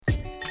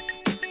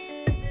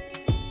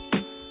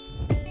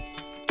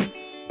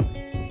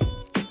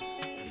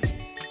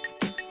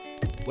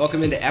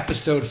Welcome into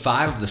episode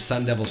 5 of the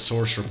Sun Devil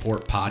Source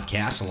Report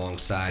podcast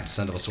alongside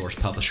Sun Devil Source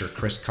publisher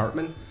Chris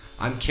Karpman.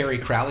 I'm Kerry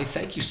Crowley.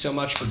 Thank you so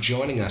much for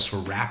joining us. We're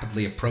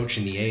rapidly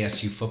approaching the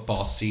ASU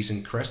football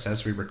season, Chris,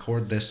 as we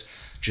record this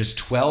just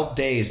 12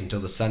 days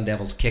until the Sun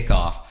Devils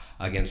kickoff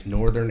against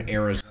Northern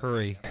Arizona.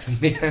 Hurry.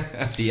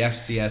 The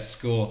FCS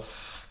school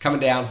coming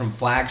down from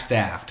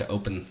Flagstaff to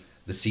open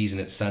the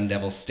season at Sun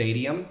Devil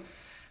Stadium.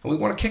 And we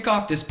want to kick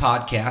off this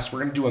podcast.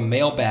 We're going to do a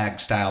mailbag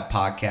style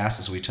podcast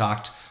as we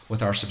talked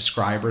with our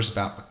subscribers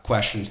about the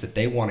questions that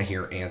they want to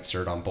hear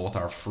answered on both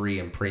our free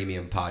and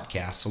premium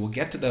podcasts. So we'll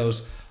get to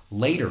those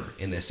later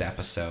in this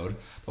episode.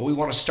 But we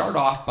want to start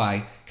off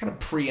by kind of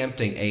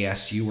preempting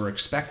ASU. We're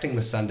expecting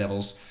the Sun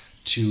Devils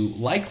to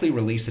likely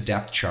release a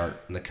depth chart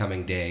in the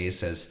coming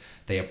days as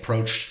they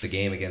approach the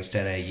game against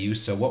NAU.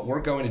 So what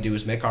we're going to do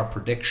is make our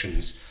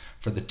predictions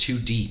for the two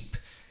deep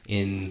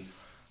in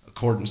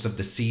accordance of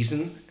the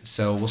season.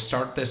 So we'll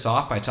start this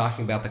off by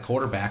talking about the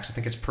quarterbacks. I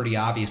think it's pretty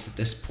obvious at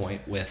this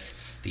point with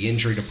the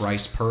injury to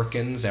Bryce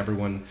Perkins,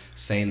 everyone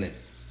saying that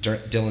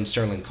Dylan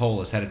Sterling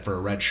Cole is headed for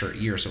a redshirt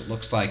year. So it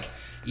looks like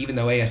even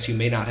though ASU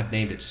may not have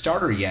named its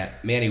starter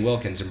yet, Manny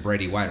Wilkins and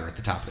Brady White are at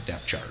the top of the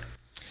depth chart.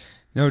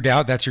 No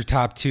doubt that's your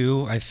top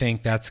two. I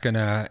think that's going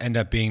to end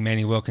up being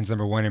Manny Wilkins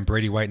number 1 and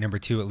Brady White number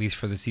 2, at least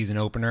for the season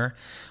opener.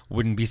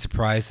 Wouldn't be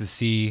surprised to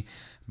see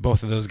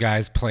both of those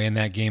guys play in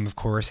that game. Of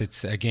course,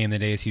 it's a game that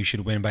ASU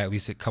should win by at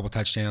least a couple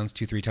touchdowns,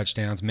 2-3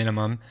 touchdowns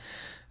minimum.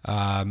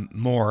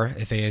 More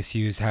if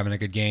ASU's having a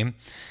good game.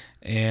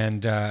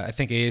 And I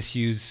think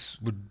ASU's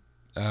would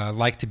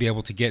like to be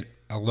able to get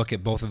a look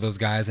at both of those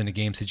guys in a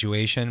game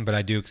situation, but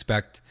I do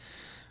expect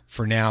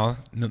for now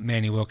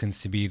Manny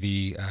Wilkins to be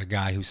the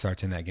guy who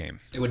starts in that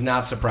game. It would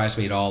not surprise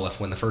me at all if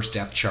when the first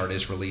depth chart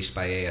is released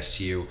by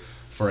ASU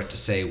for it to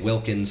say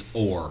Wilkins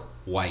or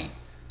White.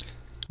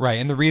 Right,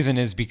 and the reason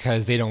is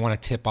because they don't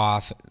want to tip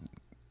off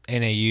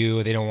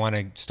NAU. They don't want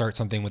to start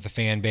something with the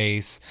fan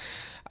base.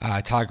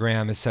 Todd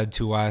Graham has said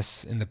to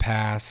us in the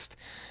past,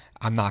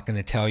 I'm not going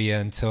to tell you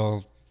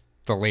until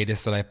the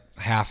latest that I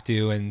have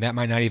to, and that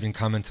might not even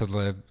come until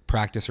the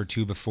practice or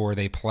two before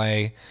they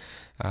play.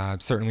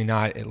 Certainly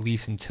not at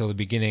least until the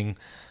beginning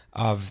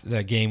of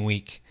the game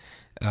week.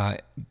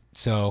 But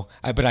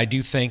I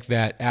do think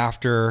that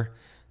after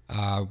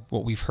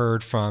what we've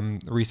heard from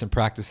recent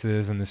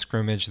practices and the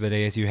scrimmage that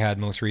ASU had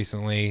most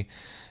recently,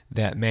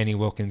 that Manny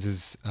Wilkins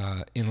is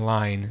in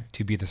line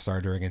to be the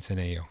starter against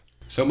NAU.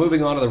 So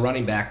moving on to the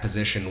running back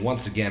position,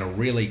 once again, a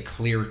really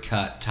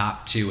clear-cut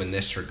top two in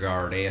this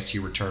regard.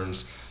 ASU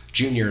returns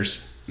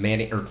juniors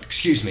Demario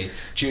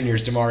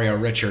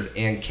Richard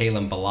and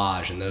Kalen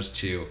Ballage, and those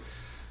two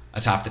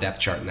atop the depth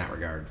chart in that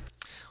regard.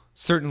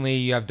 Certainly,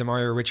 you have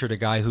Demario Richard, a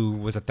guy who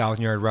was a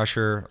 1,000-yard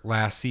rusher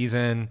last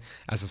season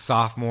as a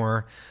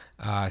sophomore,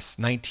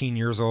 19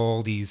 years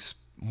old. He's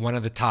one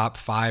of the top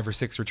 5 or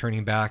 6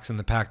 returning backs in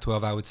the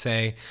Pac-12, I would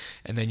say.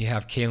 And then you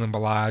have Kalen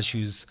Ballage,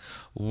 who's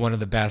one of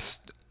the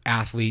best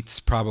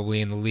athletes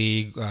probably in the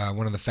league,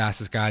 one of the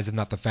fastest guys, if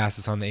not the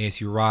fastest on the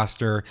ASU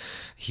roster.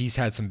 He's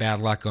had some bad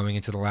luck going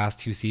into the last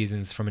 2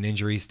 seasons from an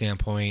injury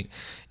standpoint,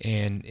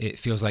 and it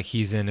feels like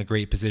he's in a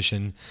great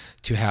position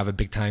to have a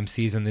big-time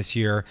season this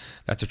year.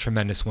 That's a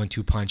tremendous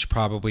 1-2 punch,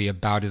 probably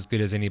about as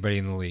good as anybody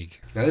in the league.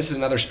 Now, this is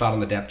another spot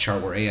on the depth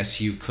chart where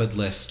ASU could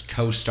list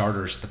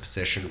co-starters at the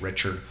position,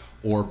 Richard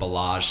or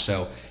Ballage.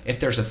 So if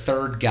there's a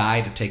third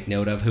guy to take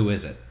note of, who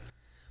is it?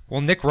 Well,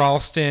 Nick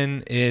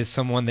Ralston is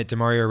someone that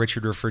Demario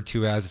Richard referred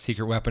to as a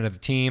secret weapon of the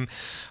team.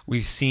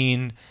 We've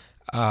seen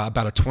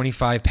about a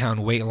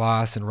 25-pound weight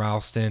loss in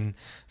Ralston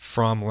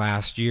from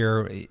last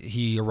year.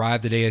 He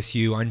arrived at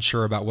ASU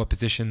unsure about what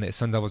position the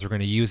Sun Devils were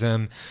going to use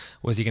him.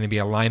 Was he going to be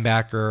a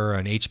linebacker,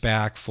 an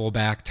H-back,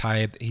 fullback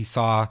type? He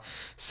saw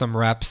some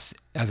reps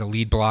as a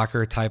lead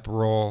blocker type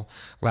role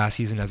last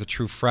season as a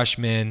true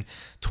freshman,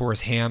 tore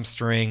his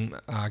hamstring,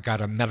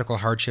 got a medical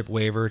hardship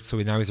waiver, so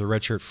now he's a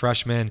redshirt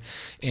freshman,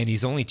 and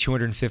he's only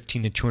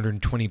 215 to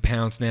 220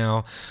 pounds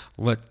now.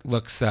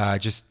 Looks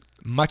just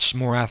much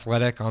more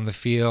athletic on the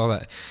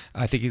field.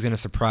 I think he's going to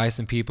surprise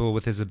some people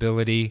with his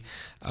ability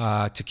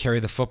to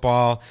carry the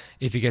football.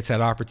 If he gets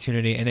that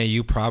opportunity,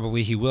 NAU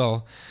probably he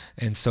will.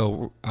 And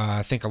so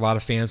I think a lot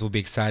of fans will be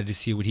excited to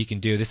see what he can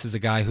do. This is a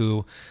guy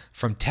who,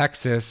 from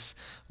Texas,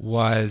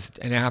 was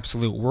an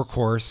absolute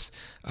workhorse,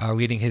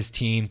 leading his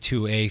team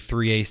to a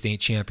 3A state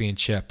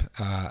championship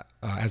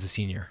as a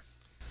senior.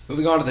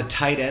 Moving on to the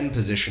tight end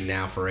position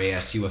now for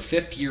ASU. A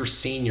fifth-year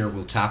senior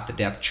will top the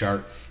depth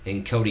chart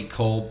in Cody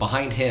Cole.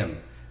 Behind him,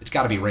 it's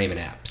got to be Raymond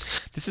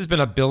Epps. This has been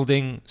a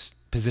building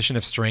position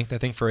of strength, I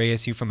think, for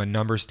ASU from a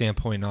numbers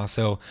standpoint and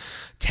also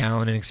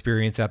talent and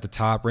experience at the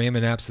top.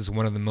 Raymond Epps is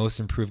one of the most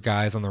improved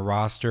guys on the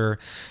roster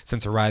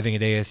since arriving at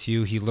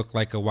ASU. He looked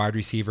like a wide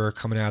receiver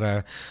coming out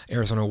of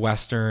Arizona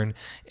Western,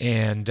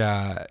 and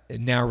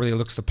now really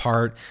looks the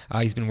part.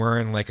 He's been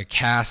wearing like a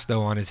cast,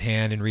 though, on his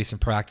hand in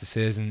recent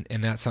practices, and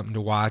that's something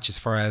to watch as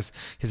far as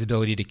his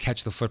ability to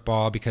catch the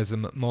football because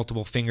the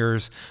multiple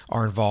fingers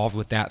are involved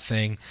with that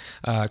thing.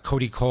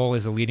 Cody Cole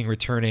is a leading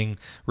returning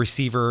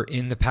receiver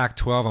in the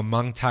Pac-12 among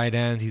young tight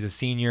ends. He's a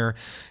senior.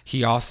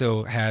 He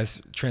also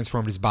has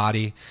transformed his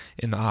body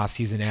in the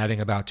offseason,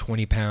 adding about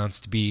 20 pounds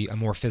to be a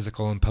more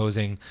physical,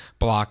 imposing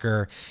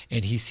blocker,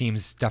 and he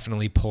seems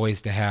definitely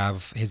poised to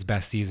have his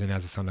best season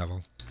as a Sun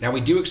Devil. Now,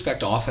 we do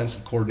expect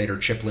offensive coordinator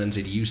Chip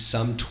Lindsey to use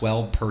some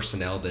 12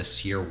 personnel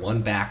this year,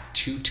 1 back,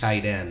 2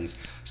 tight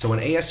ends. So when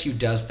ASU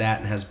does that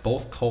and has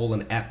both Cole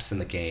and Epps in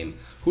the game,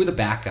 who are the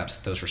backups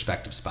at those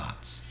respective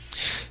spots?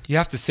 You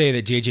have to say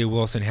that J.J.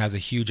 Wilson has a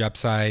huge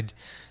upside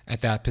at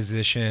that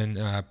position.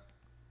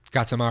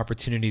 Got some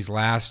opportunities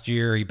last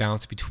year. He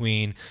bounced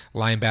between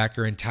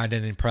linebacker and tight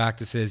end in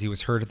practices. He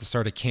was hurt at the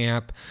start of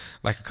camp,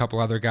 like a couple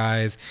other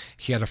guys.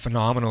 He had a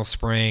phenomenal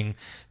spring,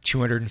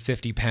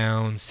 250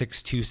 pounds,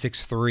 6'2",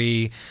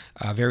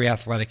 6'3", very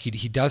athletic.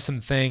 He does some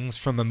things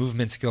from a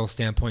movement skill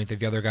standpoint that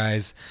the other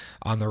guys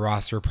on the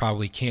roster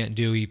probably can't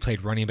do. He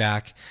played running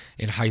back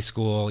in high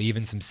school,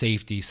 even some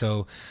safety.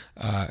 So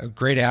a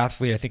great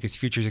athlete. I think his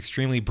future is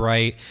extremely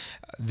bright.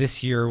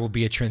 This year will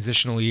be a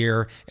transitional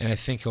year, and I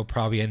think he'll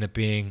probably end up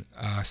being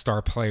a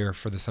star player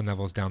for the Sun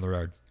Devils down the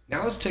road.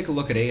 Now let's take a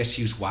look at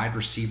ASU's wide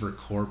receiver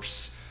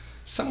corps.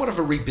 Somewhat of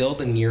a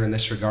rebuilding year in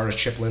this regard, as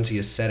Chip Lindsey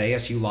has said.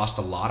 ASU lost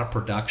a lot of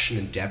production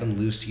in Devin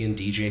Lucien,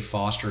 DJ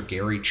Foster,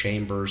 Gary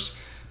Chambers,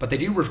 but they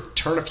do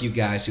return a few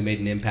guys who made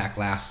an impact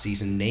last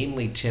season,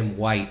 namely Tim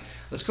White.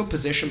 Let's go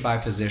position by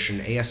position.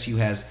 ASU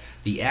has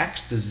the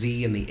X, the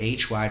Z, and the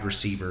H wide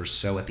receivers.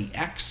 So at the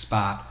X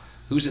spot,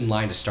 who's in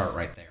line to start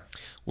right there?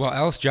 Well,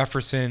 Ellis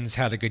Jefferson's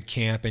had a good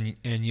camp, and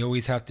you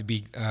always have to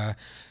be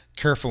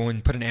careful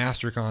and put an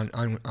asterisk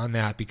on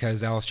that,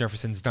 because Ellis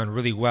Jefferson's done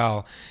really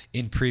well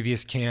in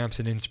previous camps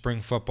and in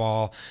spring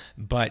football,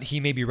 but he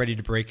may be ready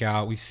to break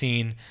out. We've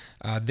seen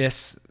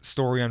this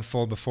story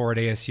unfold before at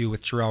ASU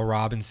with Jarrell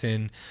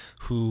Robinson,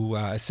 who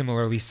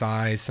similarly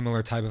sized,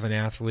 similar type of an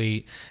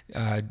athlete,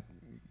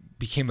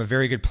 became a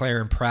very good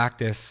player in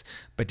practice,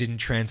 but didn't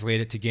translate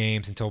it to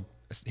games until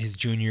his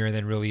junior and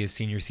then really his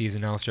senior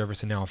season. Ellis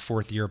Jefferson now a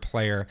fourth-year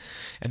player.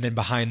 And then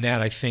behind that,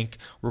 I think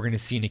we're going to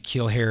see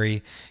N'Keal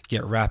Harry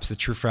get reps, the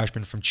true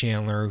freshman from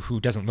Chandler, who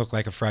doesn't look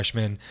like a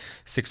freshman,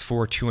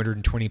 6'4",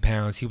 220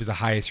 pounds. He was the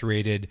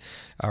highest-rated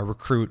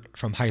recruit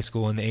from high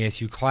school in the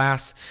ASU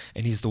class,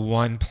 and he's the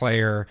one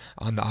player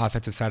on the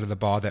offensive side of the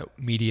ball that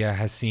media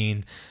has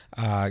seen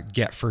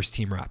get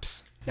first-team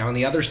reps. Now, on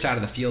the other side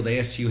of the field,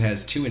 ASU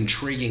has 2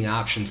 intriguing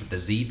options at the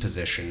Z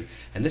position,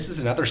 and this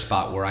is another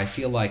spot where I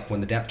feel like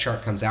when the depth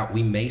chart comes out,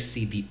 we may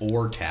see the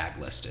OR tag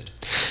listed.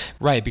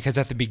 Right, because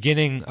at the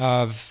beginning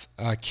of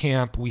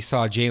camp, we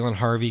saw Jalen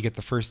Harvey get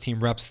the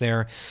first-team reps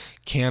there.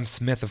 Cam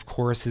Smith, of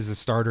course, is a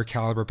starter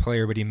caliber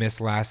player, but he missed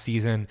last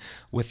season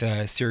with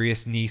a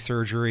serious knee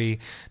surgery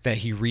that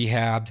he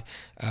rehabbed.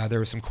 There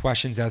were some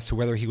questions as to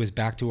whether he was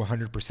back to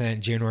 100%.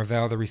 Jay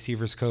Norvell, the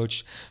receivers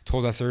coach,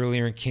 told us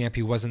earlier in camp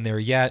he wasn't there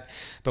yet,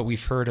 but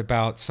we've heard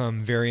about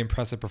some very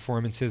impressive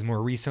performances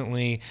more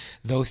recently.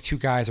 Those 2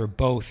 guys are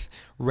both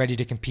ready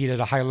to compete at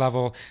a high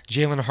level.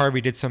 Jalen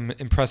Harvey did some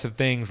impressive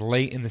things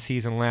late in the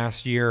season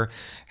last year,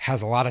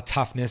 has a lot of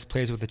toughness,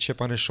 plays with a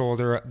chip on his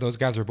shoulder. Those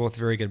guys are both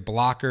very good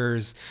blockers.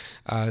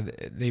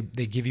 They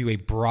give you a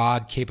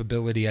broad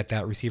capability at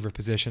that receiver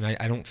position.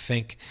 I don't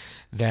think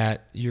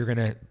that you're going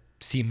to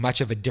see much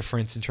of a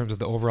difference in terms of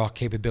the overall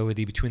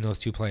capability between those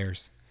 2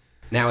 players.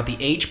 Now, at the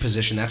H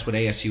position, that's what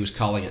ASU is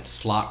calling it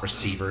slot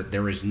receiver.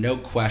 There is no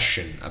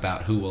question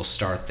about who will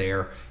start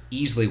there.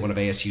 Easily one of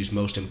ASU's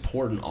most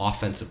important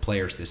offensive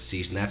players this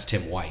season. That's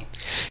Tim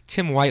White.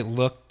 Tim White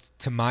looked,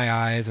 to my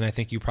eyes, and I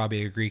think you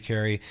probably agree,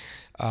 Kerry,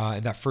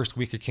 in that first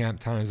week of camp,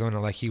 Town Arizona,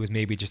 like he was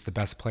maybe just the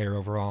best player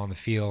overall on the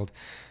field.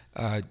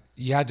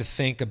 You had to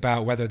think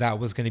about whether that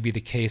was going to be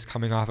the case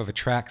coming off of a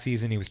track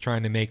season. He was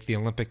trying to make the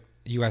Olympic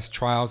U.S.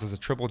 trials as a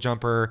triple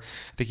jumper.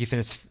 I think he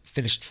finished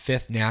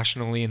 5th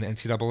nationally in the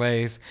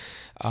NCAAs,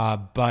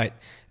 but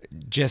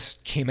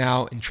just came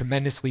out and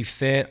tremendously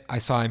fit. I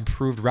saw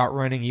improved route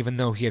running, even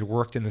though he had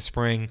worked in the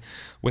spring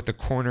with the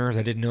corners.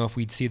 I didn't know if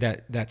we'd see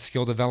that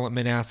skill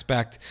development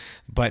aspect,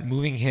 but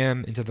moving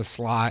him into the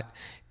slot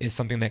is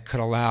something that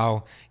could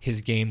allow his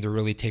game to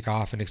really take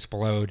off and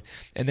explode.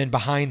 And then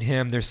behind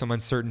him, there's some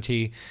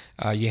uncertainty.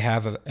 You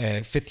have a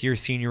 5th-year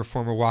senior,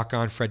 former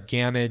walk-on Fred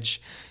Gamage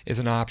is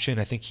an option.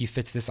 I think he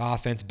fits this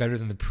offense better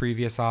than the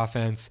previous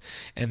offense.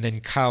 And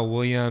then Kyle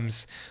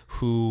Williams,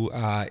 who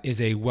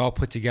is a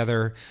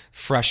well-put-together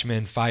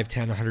freshman,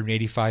 5'10",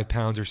 185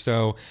 pounds or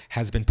so,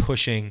 has been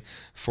pushing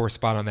for a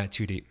spot on that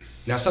 2 deep.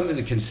 Now, something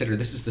to consider.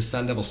 This is the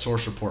Sun Devil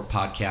Source Report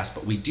podcast,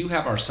 but we do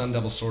have our Sun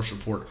Devil Source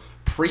Report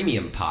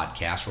premium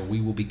podcast where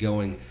we will be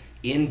going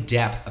in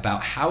depth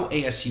about how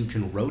ASU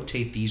can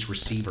rotate these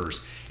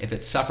receivers if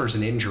it suffers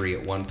an injury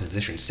at one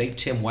position. Say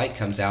Tim White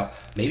comes out,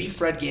 maybe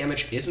Fred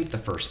Gamage isn't the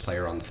first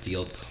player on the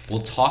field. We'll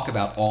talk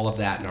about all of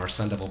that in our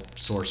Sun Devil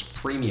Source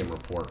premium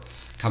report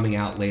coming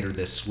out later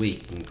this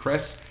week. And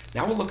Chris,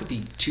 now we'll look at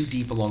the 2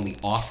 deep along the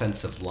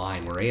offensive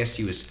line, where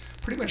ASU has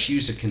pretty much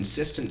used a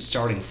consistent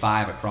starting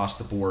 5 across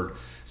the board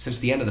since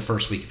the end of the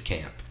first week of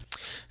camp.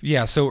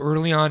 Yeah, so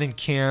early on in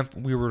camp,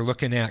 we were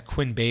looking at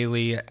Quinn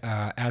Bailey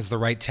as the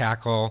right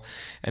tackle.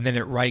 And then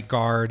at right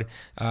guard,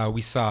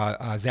 we saw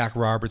Zach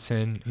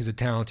Robertson, who's a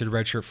talented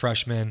redshirt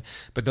freshman.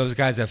 But those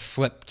guys have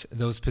flipped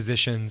those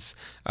positions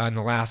in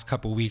the last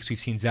couple weeks. We've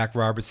seen Zach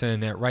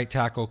Robertson at right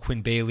tackle.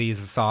 Quinn Bailey is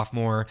a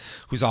sophomore,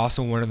 who's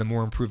also one of the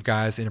more improved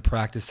guys in a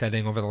practice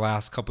setting over the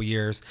last couple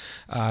years.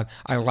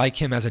 I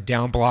like him as a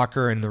down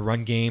blocker in the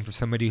run game for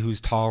somebody who's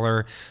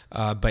taller,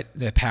 but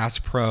the pass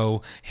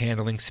pro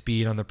handling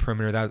speed on the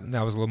perimeter,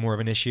 that was a little more of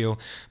an issue.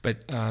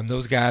 But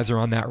those guys are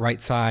on that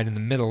right side. In the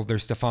middle,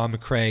 there's Stephon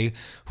McCray,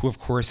 who, of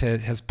course,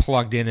 has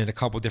plugged in at a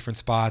couple different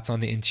spots on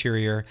the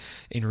interior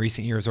in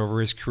recent years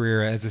over his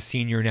career as a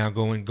senior, now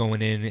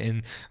going in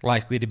and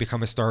likely to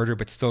become a starter,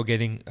 but still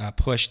getting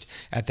pushed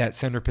at that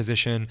center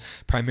position,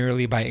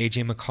 primarily by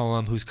A.J.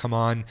 McCollum, who's come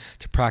on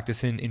to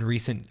practice in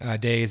recent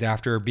days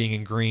after being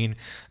in green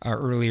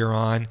earlier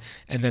on.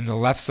 And then the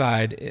left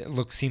side,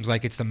 seems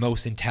like it's the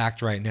most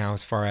intact right now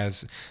as far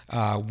as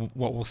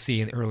what we'll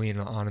see early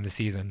on in the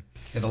season.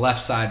 Yeah, the left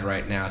side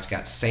right now, it's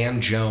got Sam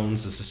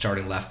Jones as the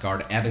starting left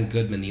guard, Evan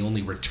Goodman, the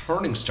only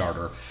returning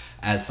starter,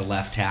 as the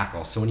left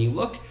tackle. So when you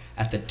look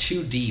at the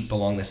two deep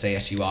along this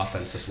ASU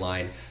offensive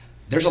line,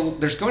 there's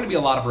going to be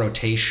a lot of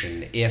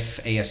rotation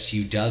if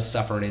ASU does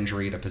suffer an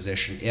injury at a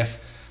position,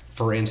 if,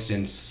 for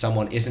instance,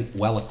 someone isn't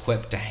well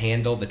equipped to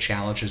handle the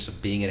challenges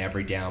of being an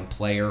every down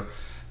player.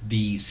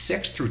 The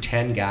 6 through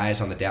 10 guys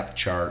on the depth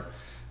chart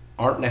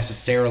aren't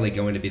necessarily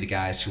going to be the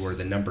guys who are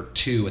the number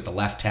 2 at the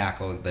left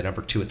tackle and the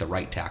number 2 at the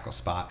right tackle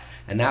spot.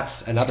 And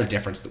that's another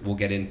difference that we'll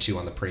get into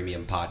on the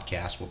Premium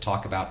podcast. We'll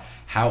talk about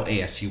how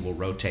ASU will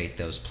rotate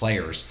those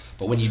players.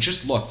 But when you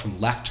just look from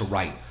left to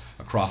right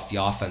across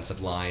the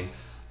offensive line,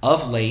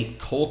 of late,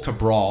 Cole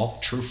Cabral,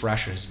 true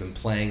freshman, has been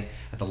playing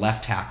at the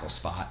left tackle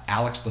spot.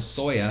 Alex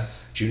Lasoya,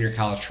 junior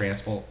college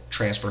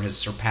transfer, has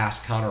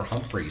surpassed Connor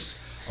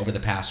Humphreys over the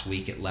past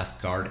week at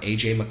left guard.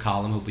 A.J.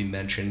 McCollum, who we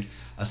mentioned,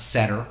 a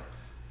setter.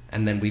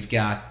 And then we've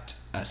got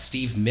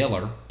Steve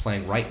Miller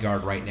playing right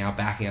guard right now,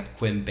 backing up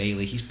Quinn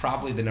Bailey. He's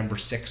probably the number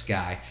 6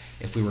 guy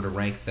if we were to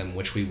rank them,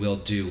 which we will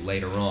do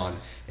later on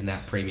in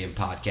that Premium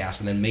podcast.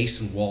 And then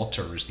Mason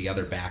Walter is the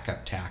other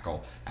backup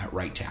tackle at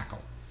right tackle.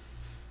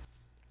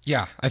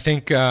 Yeah, I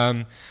think,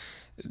 as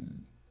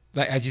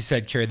you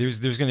said, Kerry, there's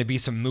going to be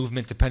some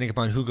movement depending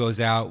upon who goes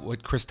out,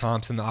 what Chris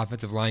Thompson, the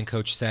offensive line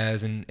coach,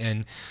 says,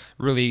 and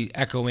really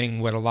echoing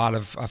what a lot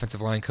of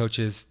offensive line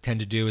coaches tend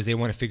to do is they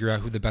want to figure out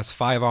who the best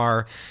 5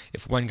 are.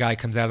 If one guy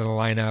comes out of the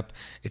lineup,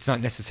 it's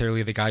not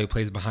necessarily the guy who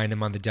plays behind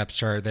him on the depth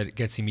chart that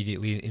gets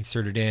immediately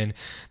inserted in.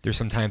 There's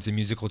sometimes a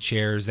musical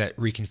chairs that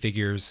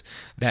reconfigures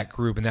that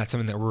group, and that's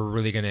something that we're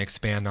really going to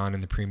expand on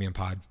in the Premium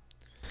Pod.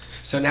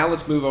 So now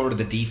let's move over to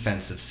the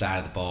defensive side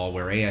of the ball,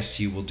 where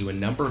ASU will do a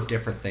number of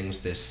different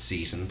things this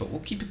season, but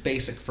we'll keep it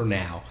basic for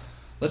now.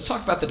 Let's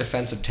talk about the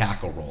defensive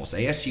tackle roles.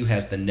 ASU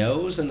has the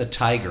nose and the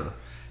tiger,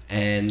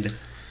 and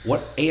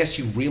what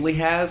ASU really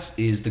has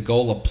is the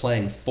goal of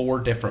playing 4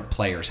 different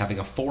players, having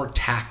a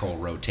 4-tackle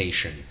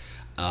rotation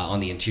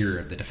on the interior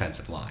of the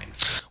defensive line.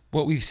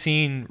 What we've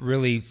seen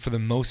really for the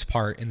most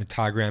part in the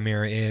Todd Graham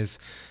era is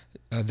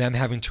them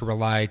having to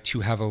rely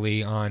too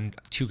heavily on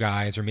 2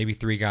 guys or maybe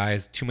 3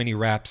 guys, too many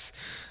reps.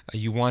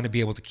 You want to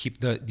be able to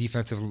keep the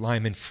defensive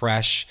lineman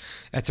fresh.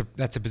 That's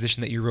a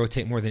position that you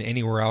rotate more than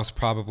anywhere else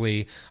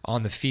probably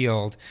on the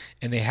field,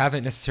 and they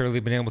haven't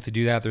necessarily been able to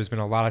do that. There's been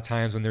a lot of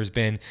times when there's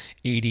been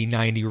 80,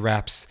 90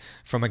 reps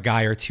from a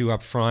guy or 2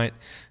 up front.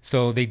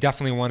 So they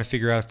definitely want to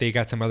figure out if they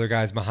got some other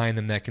guys behind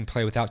them that can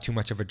play without too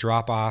much of a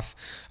drop-off.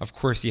 Of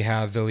course, you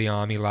have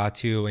Viliami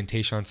Latu and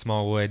Tayshawn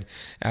Smallwood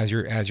as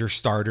your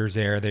starters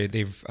there.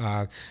 They've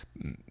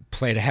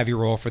played a heavy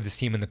role for this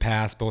team in the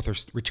past. Both are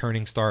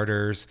returning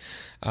starters.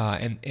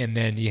 And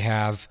then you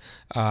have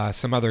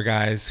some other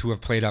guys who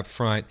have played up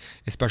front,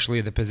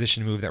 especially the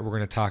position move that we're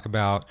going to talk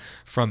about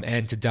from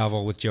end to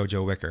devil with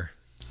JoJo Wicker.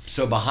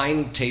 So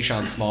behind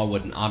Tayshawn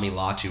Smallwood and Ami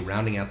Latu,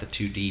 rounding out the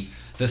 2 deep,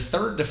 the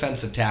 3rd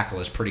defensive tackle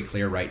is pretty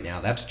clear right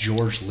now. That's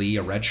George Lee,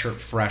 a redshirt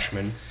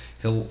freshman.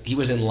 He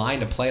was in line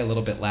to play a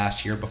little bit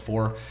last year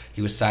before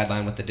he was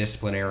sidelined with the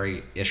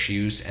disciplinary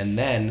issues. And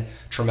then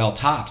Trammell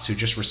Topps, who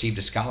just received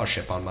a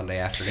scholarship on Monday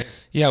afternoon.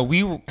 Yeah,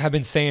 we have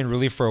been saying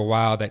really for a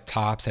while that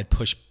Topps had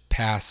pushed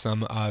past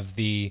some of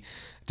the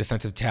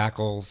defensive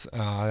tackles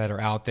that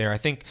are out there. I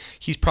think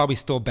he's probably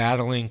still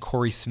battling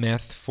Corey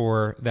Smith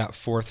for that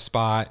 4th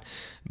spot,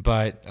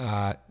 but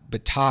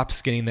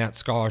Topps getting that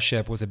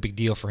scholarship was a big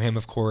deal for him,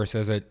 of course,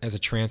 as a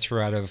transfer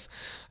out of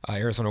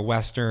Arizona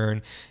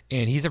Western,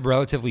 and he's a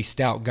relatively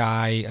stout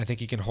guy. I think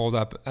he can hold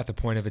up at the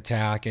point of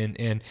attack, and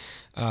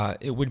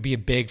it would be a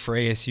big for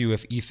ASU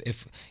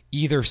if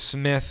either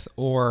Smith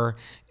or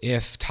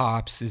if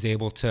Topps is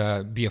able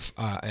to be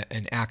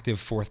an active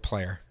 4th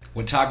player.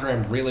 What Todd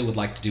Graham really would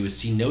like to do is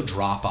see no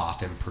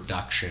drop-off in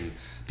production,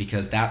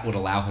 because that would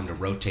allow him to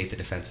rotate the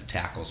defensive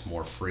tackles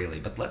more freely.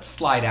 But let's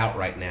slide out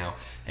right now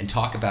and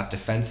talk about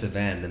defensive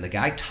end. And the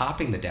guy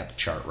topping the depth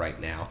chart right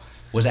now,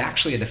 was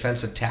actually a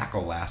defensive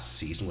tackle last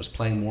season, was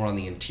playing more on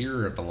the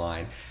interior of the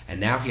line, and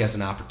now he has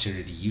an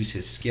opportunity to use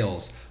his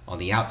skills on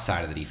the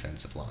outside of the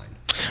defensive line.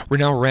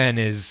 Renell Wren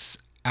is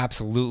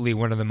absolutely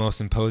one of the most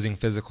imposing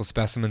physical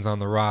specimens on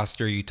the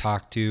roster. You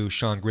talk to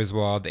Sean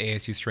Griswold, the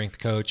ASU strength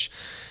coach,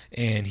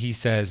 and he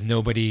says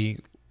nobody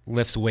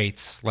lifts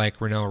weights like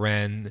Renell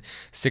Wren.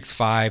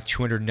 6'5",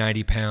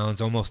 290 pounds,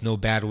 almost no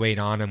bad weight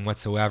on him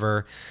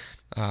whatsoever.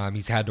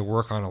 He's had to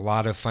work on a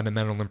lot of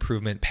fundamental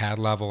improvement, pad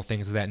level,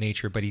 things of that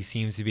nature, but he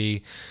seems to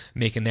be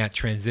making that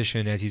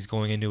transition as he's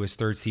going into his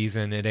third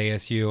season at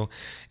ASU,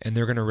 and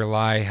they're going to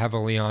rely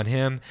heavily on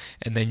him.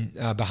 And then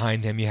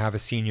behind him, you have a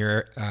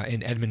senior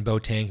in Edmund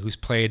Boateng, who's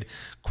played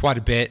quite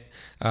a bit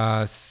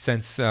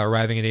since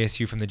arriving at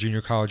ASU from the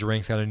junior college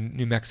ranks out of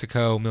New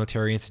Mexico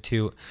Military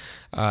Institute.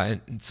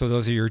 And so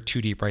those are your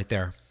two deep right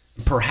there.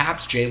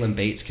 Perhaps Jalen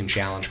Bates can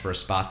challenge for a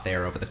spot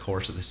there over the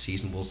course of the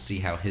season. We'll see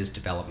how his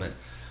development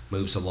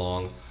moves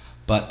along.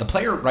 But the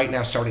player right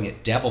now starting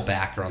at devil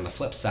backer on the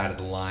flip side of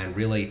the line,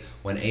 really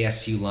when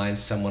ASU lines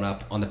someone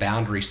up on the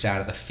boundary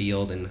side of the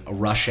field in a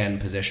rush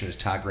end position, as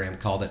Todd Graham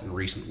called it in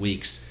recent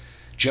weeks.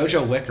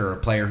 JoJo Wicker, a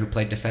player who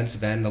played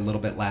defensive end a little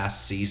bit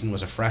last season,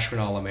 was a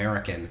freshman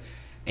All-American.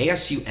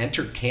 ASU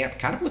entered camp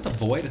kind of with a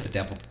void at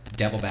the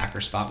devil backer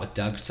spot, with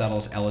Doug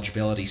Suttle's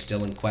eligibility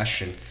still in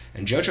question,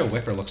 and JoJo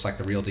Wicker looks like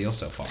the real deal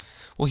so far.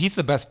 Well, he's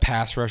the best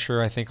pass rusher,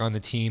 I think, on the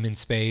team in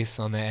space,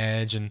 on the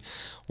edge. And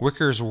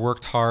Wicker's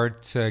worked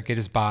hard to get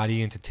his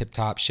body into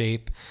tip-top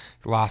shape.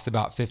 He lost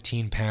about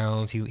 15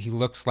 pounds. He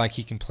looks like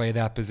he can play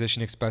that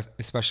position,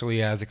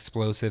 especially as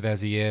explosive as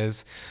he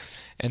is.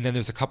 And then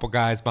there's a couple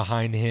guys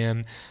behind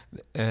him,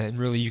 and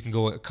really you can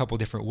go a couple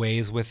different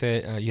ways with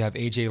it. You have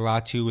AJ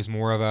Latu, who's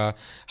more of a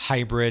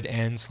hybrid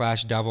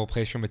end/devil,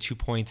 plays from a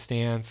 2-point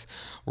stance,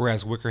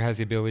 whereas Wicker has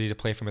the ability to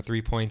play from a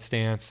 3-point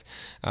stance.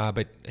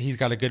 But he's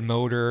got a good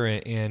motor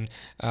and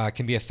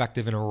can be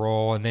effective in a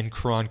role. And then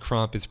Karan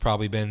Crump has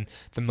probably been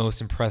the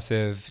most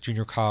impressive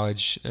junior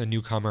college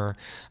newcomer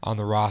on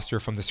the roster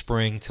from the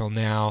spring till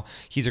now.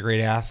 He's a great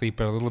athlete,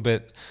 but a little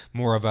bit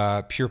more of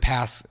a pure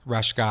pass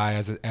rush guy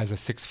as a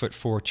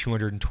 6'4",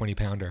 220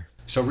 pounder.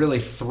 So really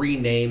three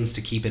names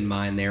to keep in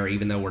mind there,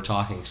 even though we're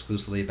talking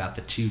exclusively about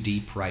the two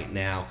deep right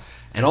now.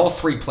 And all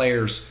three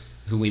players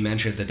who we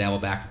mentioned at the devil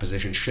backer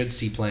position should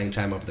see playing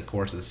time over the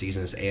course of the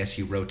season as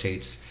ASU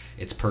rotates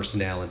its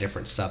personnel in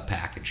different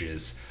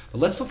sub-packages. But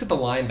let's look at the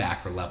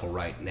linebacker level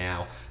right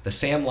now. The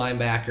Sam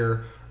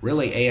linebacker,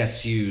 really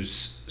ASU's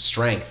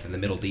strength in the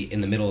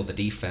middle of the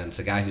defense,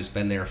 a guy who's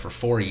been there for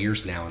 4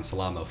 years now in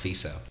Salam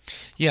Ofiso.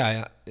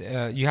 Yeah,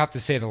 you have to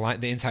say the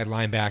inside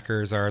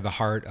linebackers are the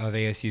heart of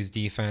ASU's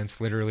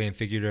defense, literally and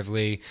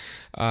figuratively.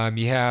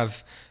 You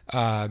have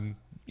in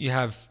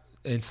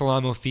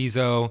Salam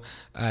Ofiso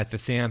at the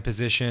Sam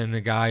position,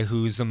 a guy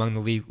who's among the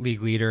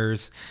league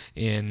leaders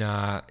in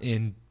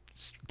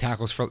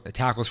tackles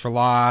for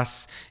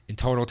loss, in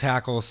total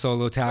tackles,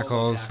 solo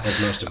tackles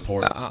most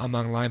important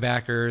among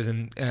linebackers,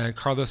 and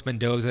Carlos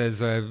Mendoza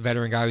is a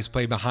veteran guy who's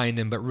played behind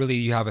him. But really,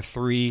 you have a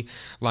 3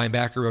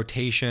 linebacker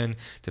rotation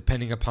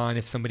depending upon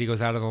if somebody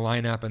goes out of the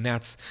lineup, and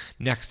that's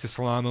next to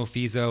Salam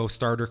Ofiso,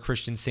 starter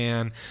Christian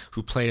Sam,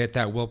 who played at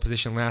that will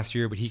position last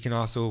year, but he can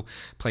also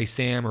play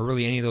Sam or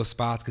really any of those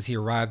spots because he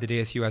arrived at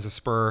ASU as a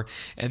Spur.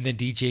 And then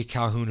DJ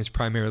Calhoun has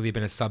primarily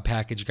been a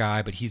sub-package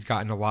guy, but he's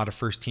gotten a lot of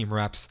first-team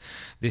reps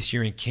this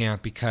year in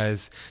camp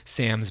because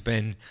Sam's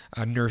been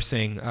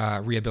nursing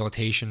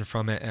rehabilitation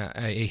from a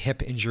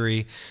hip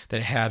injury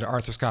that had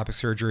arthroscopic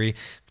surgery.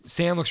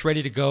 Sam looks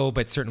ready to go,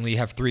 but certainly you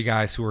have 3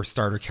 guys who are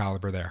starter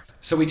caliber there.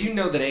 So we do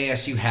know that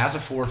ASU has a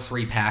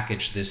 4-3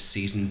 package this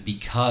season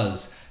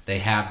because they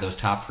have those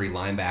top 3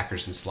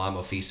 linebackers in Salam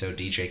Ofiso,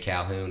 DJ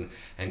Calhoun,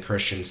 and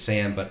Christian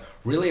Sam. But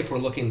really, if we're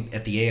looking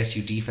at the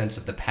ASU defense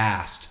of the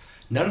past,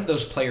 none of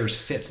those players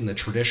fits in the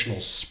traditional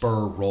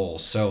Spur role.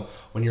 So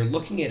when you're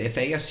looking at if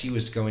ASU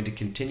is going to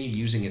continue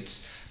using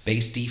its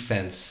base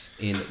defense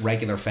in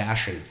regular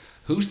fashion,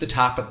 who's at the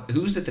top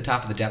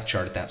of the depth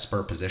chart at that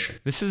Spur position?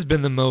 This has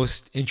been the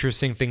most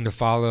interesting thing to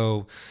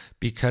follow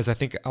because I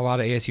think a lot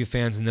of ASU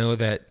fans know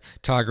that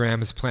Todd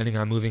Graham is planning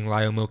on moving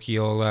Lio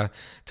Mokiola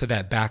to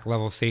that back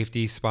level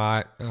safety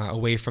spot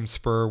away from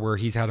Spur, where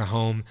he's had a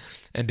home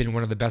and been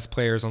one of the best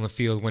players on the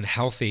field when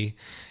healthy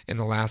in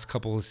the last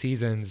couple of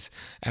seasons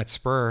at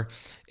Spur.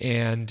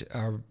 And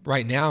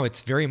right now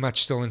it's very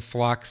much still in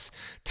flux.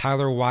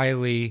 Tyler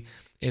Wiley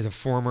is a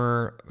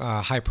former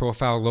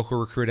high-profile local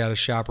recruit out of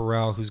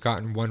Chaparral who's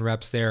gotten 1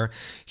 reps there.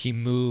 He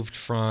moved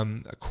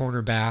from a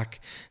cornerback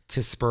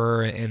to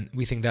Spur, and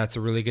we think that's a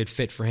really good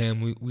fit for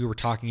him. We were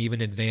talking even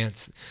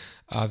advance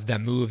of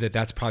that move,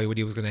 that's probably what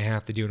he was going to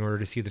have to do in order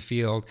to see the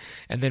field.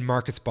 And then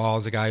Marcus Ball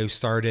is a guy who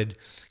started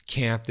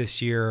camp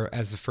this year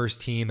as the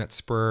first team at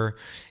Spur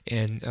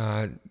and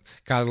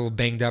got a little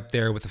banged up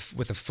there with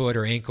a foot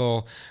or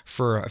ankle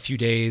for a few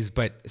days,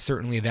 but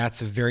certainly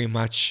that's a very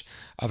much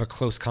of a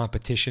close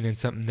competition and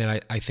something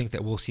that I think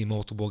that we'll see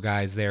multiple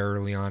guys there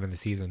early on in the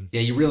season.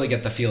 Yeah, you really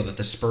get the feel that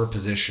the Spur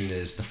position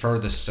is the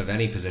furthest of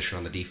any position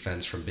on the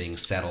defense from being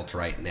settled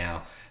right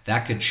now.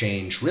 That could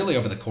change really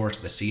over the course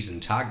of the season.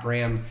 Todd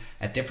Graham,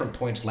 at different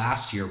points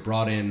last year,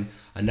 brought in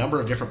a number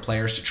of different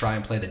players to try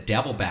and play the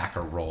devil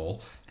backer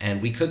role,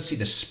 and we could see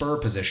the Spur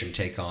position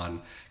take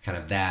on kind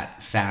of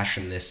that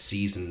fashion this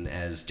season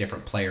as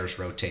different players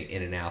rotate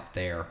in and out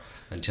there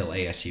until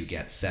ASU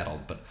gets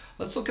settled. But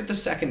let's look at the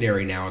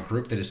secondary now, a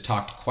group that has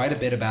talked quite a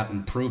bit about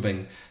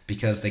improving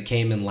because they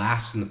came in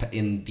last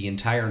in the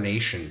entire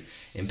nation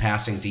in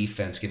passing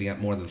defense, giving up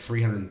more than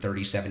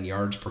 337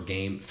 yards per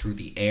game through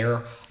the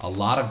air. A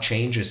lot of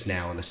changes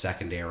now in the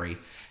secondary.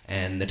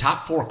 And the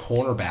top four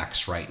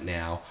cornerbacks right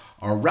now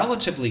are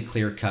relatively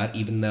clear-cut,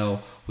 even though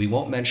we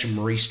won't mention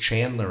Maurice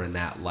Chandler in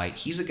that light.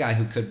 He's a guy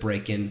who could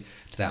break into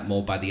that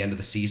mold by the end of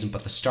the season.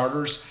 But the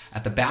starters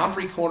at the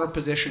boundary corner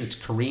position, it's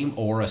Kareem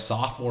Orr, a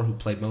sophomore who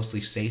played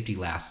mostly safety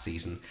last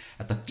season.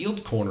 At the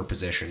field corner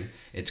position,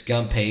 it's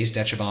Gump Hayes,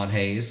 Dechavon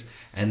Hayes.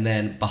 And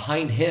then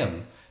behind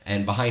him,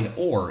 and behind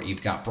Orr,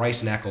 you've got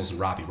Bryson Eccles and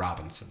Robbie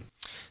Robinson.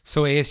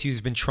 So ASU's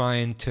been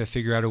trying to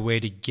figure out a way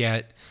to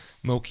get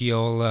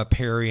Mokiola,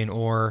 Perry, and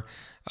Orr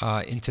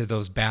into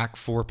those back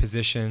four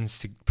positions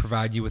to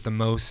provide you with the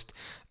most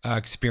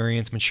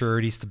experience,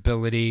 maturity,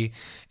 stability,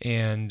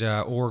 and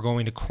Orr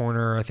going to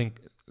corner, I think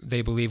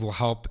they believe will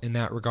help in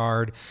that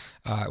regard.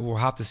 We'll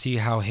have to see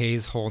how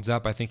Hayes holds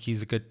up. I think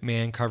he's a good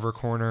man cover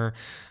corner.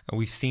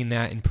 We've seen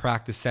that in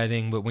practice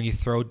setting, but when you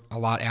throw a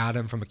lot at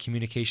him from a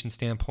communication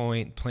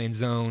standpoint, playing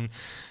zone,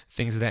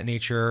 things of that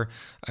nature,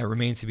 it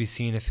remains to be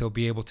seen if he'll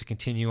be able to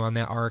continue on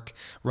that arc.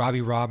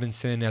 Robbie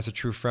Robinson, as a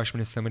true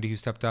freshman, is somebody who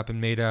stepped up and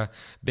made a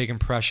big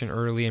impression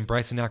early, and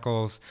Bryson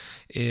Eccles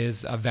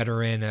is a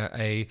veteran,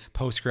 a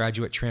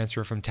postgraduate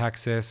transfer from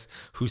Texas,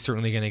 who's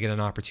certainly going to get an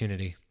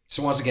opportunity.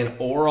 So once again,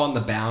 Orr on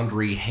the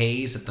boundary,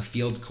 Hayes at the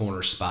field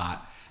corner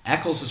spot.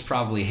 Eccles is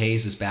probably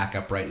Hayes'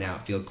 backup right now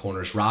at field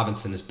corners.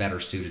 Robinson is better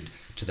suited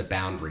to the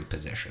boundary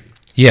position.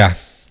 Yeah,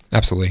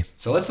 absolutely.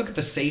 So let's look at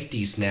the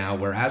safeties now,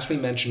 where, as we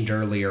mentioned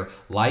earlier,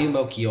 Layu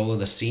Mokiola,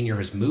 the senior,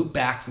 has moved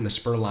back from the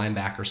Spur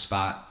linebacker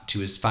spot to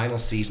his final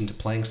season to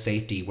playing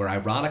safety, where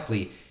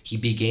ironically he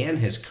began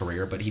his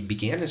career, but he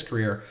began his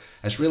career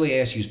as really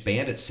ASU's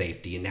bandit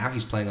safety, and now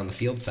he's playing on the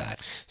field side.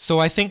 So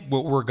I think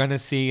what we're going to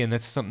see, and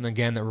that's something,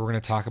 again, that we're going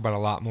to talk about a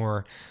lot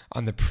more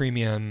on the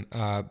premium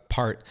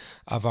part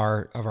of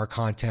our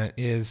content,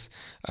 is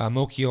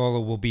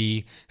Mokiola will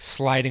be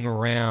sliding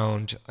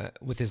around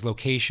with his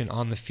location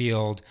on the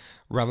field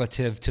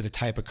relative to the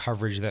type of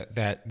coverage that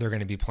they're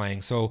going to be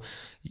playing. So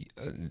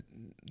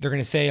they're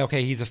going to say,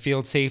 okay, he's a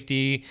field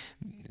safety.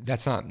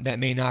 That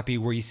may not be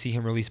where you see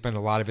him really spend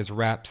a lot of his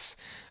reps.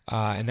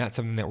 And that's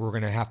something that we're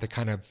going to have to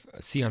kind of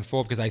see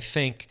unfold, because I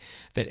think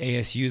that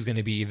ASU is going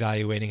to be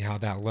evaluating how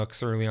that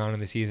looks early on in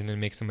the season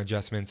and make some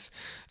adjustments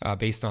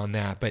based on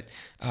that. But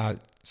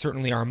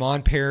certainly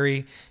Armand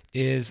Perry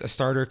is a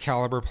starter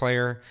caliber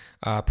player,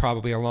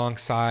 probably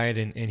alongside,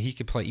 and he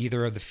could play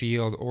either of the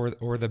field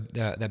or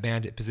the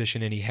bandit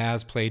position, and he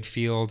has played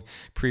field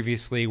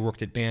previously,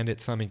 worked at bandit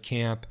some in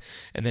camp.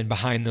 And then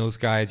behind those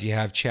guys, you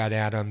have Chad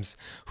Adams,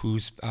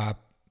 who's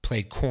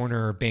played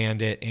corner,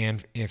 bandit,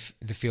 and if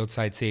the field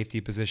side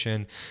safety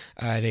position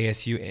at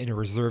ASU in a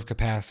reserve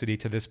capacity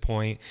to this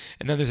point.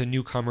 And then there's a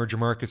newcomer,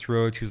 Jamarcus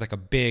Rhodes, who's like a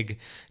big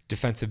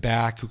defensive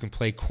back who can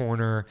play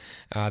corner.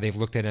 They've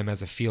looked at him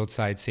as a field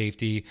side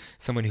safety,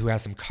 someone who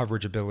has some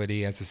coverage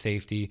ability as a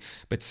safety.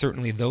 But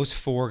certainly those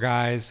four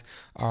guys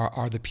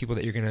are the people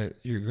that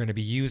you're gonna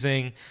be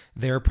using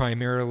there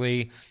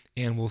primarily.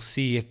 And we'll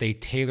see if they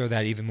tailor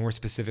that even more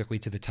specifically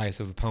to the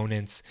types of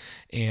opponents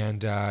and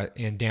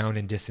down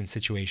and distance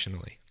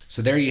situationally.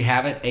 So there you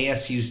have it,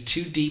 ASU's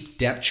two-deep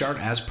depth chart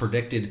as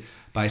predicted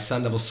by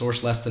Sun Devil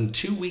Source. Less than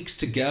 2 weeks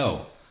to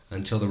go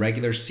until the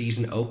regular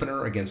season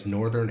opener against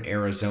Northern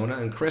Arizona.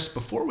 And Chris,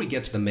 before we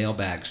get to the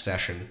mailbag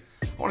session,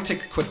 I want to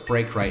take a quick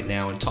break right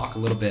now and talk a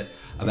little bit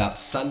about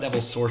Sun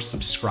Devil Source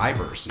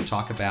subscribers and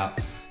talk about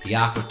the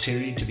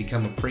opportunity to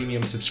become a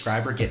premium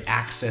subscriber, get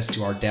access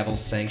to our Devil's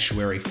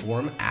Sanctuary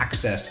forum,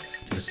 access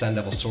to the Sun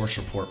Devil Source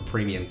Report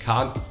premium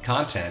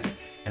content,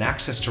 and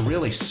access to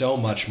really so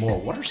much more.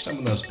 What are some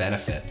of those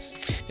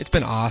benefits? It's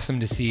been awesome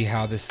to see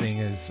how this thing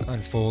has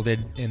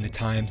unfolded in the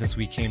time since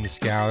we came to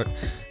Scout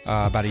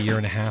about 1.5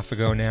 years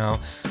ago now.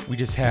 We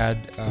just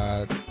had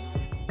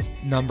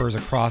numbers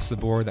across the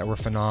board that were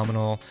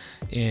phenomenal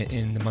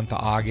in the month of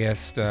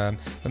August. The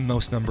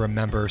most number of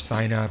member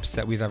signups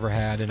that we've ever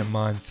had in a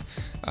month.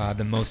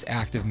 The most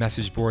active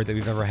message board that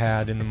we've ever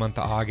had in the month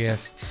of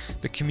August.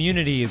 The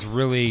community is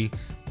really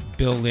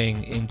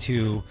building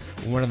into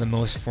one of the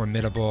most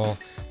formidable,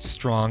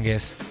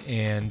 strongest,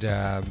 and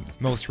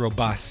most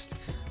robust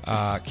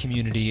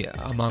community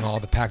among all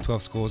the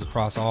Pac-12 schools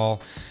across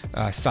all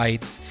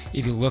sites.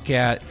 If you look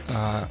at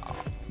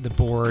the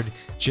board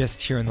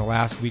just here in the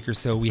last week or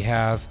so, we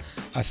have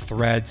a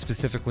thread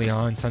specifically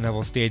on Sun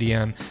Devil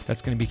Stadium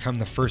that's going to become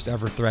the first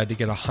ever thread to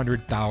get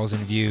 100,000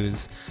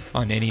 views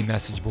on any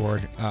message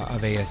board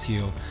of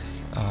ASU.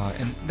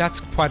 And that's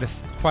quite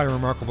a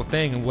remarkable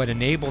thing. And what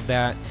enabled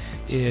that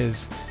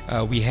is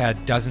we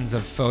had dozens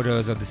of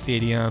photos of the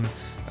stadium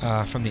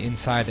from the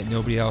inside that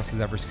nobody else has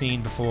ever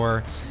seen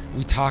before.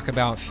 We talk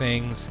about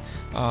things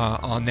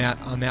on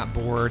that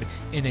board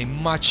in a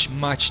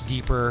much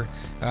deeper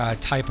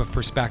type of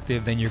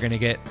perspective than you're going to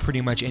get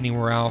pretty much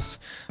anywhere else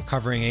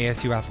covering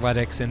ASU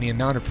athletics. And the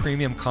amount of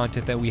premium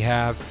content that we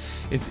have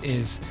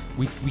is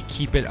we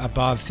keep it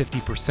above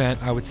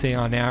 50%, I would say,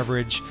 on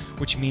average,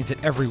 which means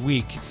that every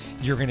week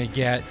you're going to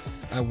get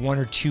one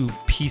or two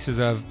pieces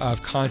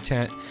of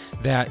content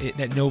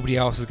that nobody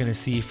else is going to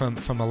see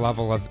from a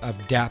level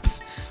of depth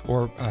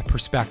or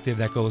perspective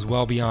that goes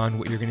well beyond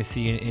what you're going to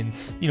see in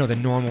the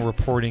normal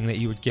reporting that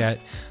you would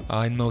get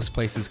in most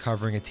places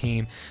covering a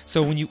team.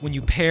 So when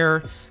you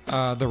pair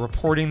the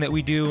reporting that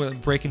we do,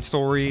 breaking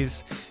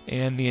stories,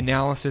 and the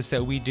analysis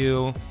that we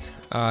do,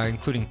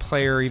 including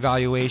player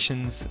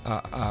evaluations,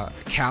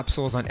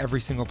 capsules on every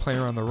single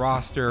player on the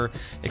roster,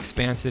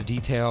 expansive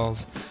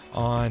details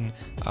on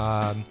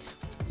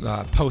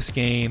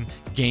post-game,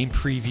 game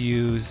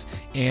previews,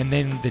 and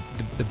then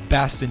the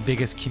best and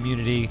biggest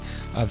community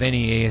of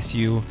any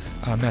ASU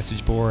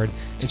message board.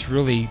 It's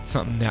really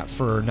something that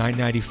for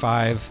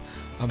 $9.95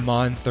 a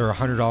month or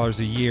 $100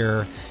 a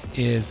year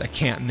is a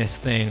can't-miss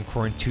thing,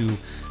 according to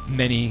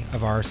many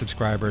of our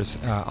subscribers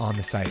on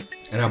the site.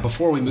 And now,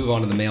 before we move on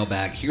to the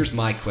mailbag, here's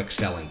my quick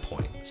selling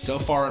point. So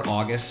far in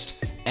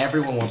August,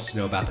 everyone wants to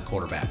know about the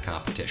quarterback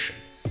competition.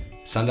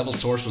 Sun Devil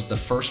Source was the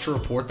first to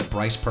report that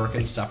Bryce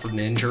Perkins suffered an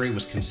injury,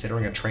 was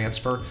considering a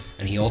transfer,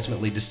 and he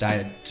ultimately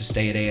decided to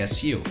stay at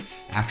ASU.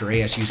 After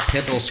ASU's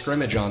pivotal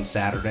scrimmage on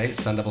Saturday,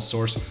 Sun Devil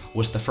Source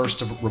was the first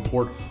to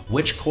report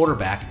which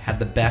quarterback had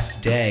the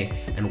best day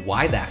and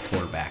why that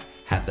quarterback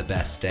had the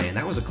best day, and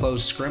that was a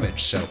closed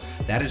scrimmage. So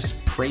that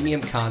is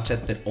premium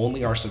content that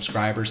only our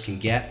subscribers can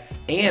get.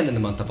 And in the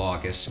month of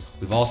August,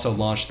 we've also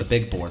launched the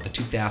Big Board, the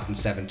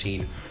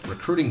 2017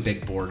 Recruiting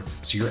Big Board,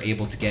 so you're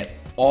able to get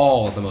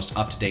all of the most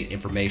up-to-date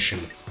information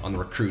on the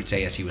recruits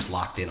ASU is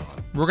locked in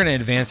on. We're going to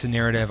advance the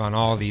narrative on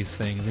all of these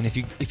things. And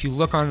if you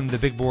look on the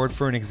Big Board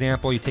for an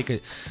example, you take a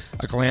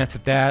glance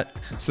at that,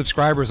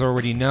 subscribers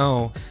already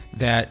know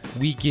that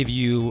we give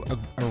you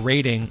a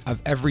rating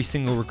of every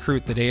single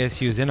recruit that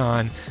ASU is in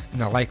on and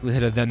the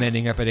likelihood of them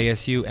ending up at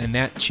ASU, and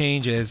that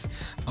changes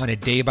on a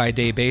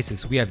day-by-day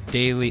basis. We have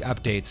daily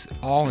updates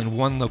all in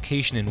one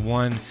location, in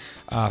one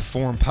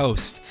form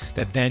post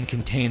that then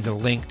contains a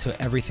link to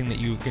everything that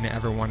you're going to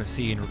ever want to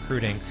see in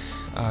recruiting.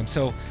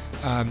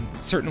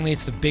 Certainly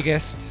it's the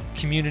biggest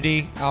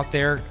community out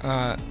there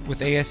with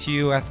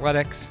ASU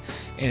athletics,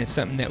 and it's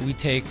something that we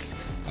take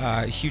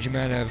a huge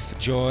amount of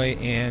joy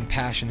and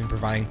passion in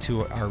providing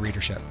to our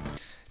readership.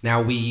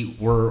 Now, we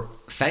were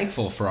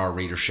thankful for our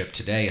readership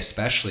today,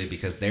 especially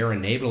because they're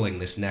enabling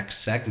this next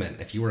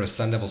segment. If you were a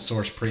Sun Devil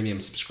Source Premium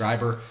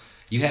subscriber,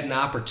 you had an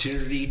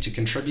opportunity to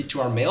contribute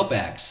to our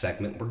mailbag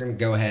segment. We're going to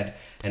go ahead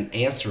and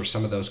answer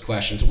some of those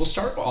questions. We'll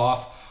start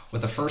off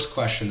with the first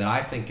question that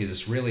I think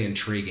is really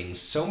intriguing.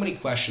 So many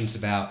questions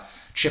about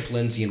Chip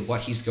Lindsey and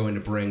what he's going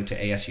to bring to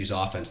ASU's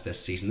offense this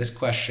season. This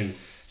question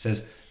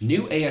says,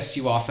 new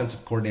ASU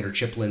offensive coordinator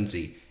Chip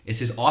Lindsey, is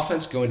his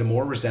offense going to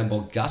more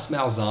resemble Gus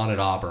Malzahn at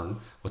Auburn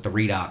with the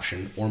read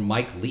option or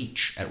Mike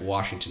Leach at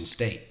Washington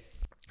State?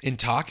 In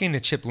talking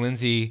to Chip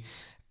Lindsey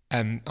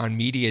on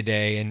media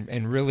day,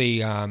 and really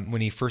when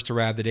he first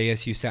arrived at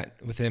ASU, sat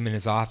with him in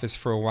his office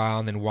for a while,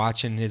 and then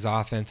watching his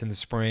offense in the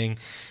spring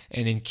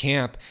and in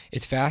camp,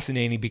 it's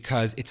fascinating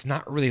because it's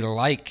not really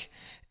like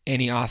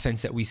any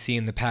offense that we see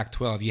in the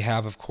Pac-12. You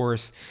have, of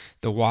course,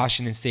 the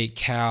Washington State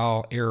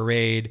Cal air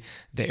raid,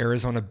 the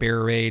Arizona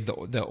bear raid,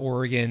 the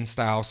Oregon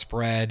style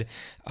spread,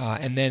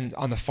 and then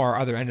on the far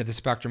other end of the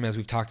spectrum, as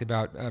we've talked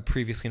about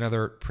previously in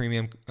other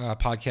premium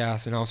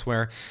podcasts and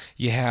elsewhere,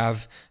 you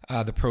have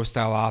the pro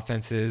style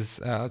offenses,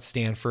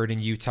 Stanford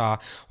and Utah.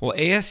 Well,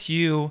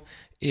 ASU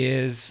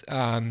is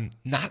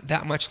not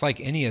that much like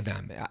any of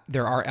them.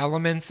 There are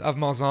elements of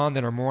Malzahn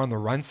that are more on the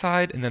run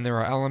side, and then there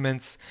are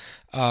elements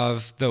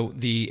of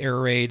the air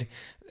raid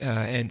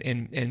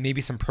and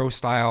maybe some pro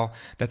style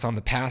that's on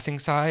the passing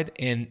side.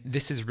 And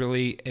this is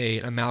really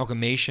an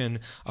amalgamation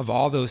of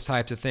all those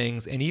types of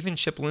things. And even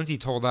Chip Lindsey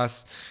told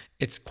us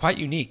it's quite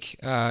unique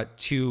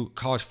to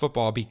college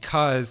football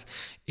because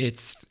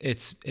it's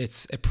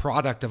a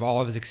product of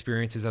all of his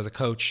experiences as a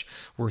coach,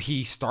 where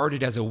he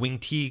started as a wing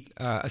T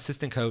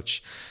assistant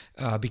coach,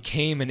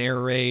 became an air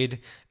raid,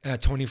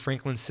 Tony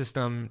Franklin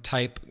system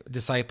type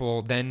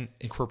disciple, then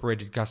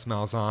incorporated Gus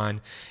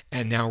Malzahn,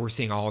 and now we're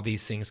seeing all of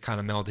these things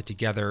kind of melded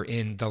together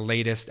in the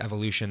latest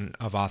evolution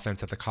of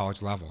offense at the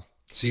college level.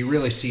 So you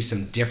really see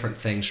some different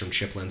things from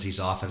Chip Lindsey's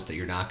offense that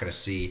you're not going to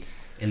see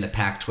in the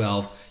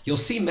Pac-12. You'll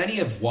see many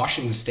of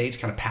Washington State's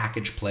kind of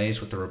package plays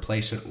with the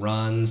replacement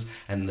runs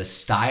and the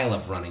style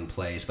of running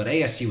plays, but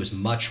ASU is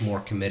much more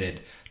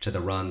committed to the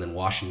run than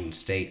Washington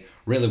State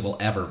really will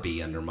ever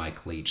be under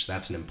Mike Leach.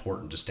 That's an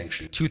important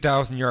distinction.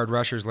 2,000-yard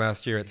rushers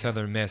last year at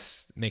Southern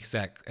Miss makes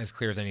that as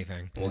clear as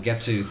anything. We'll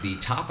get to the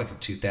topic of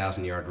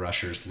 2,000-yard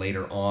rushers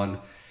later on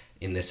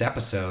in this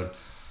episode.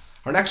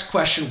 Our next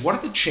question, what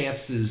are the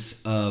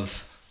chances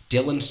of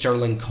Dylan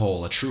Sterling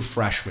Cole, a true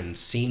freshman,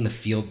 seeing the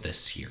field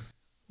this year?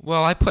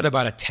 Well, I put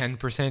about a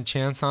 10%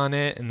 chance on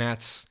it, and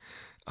that's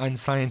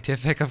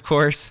unscientific, of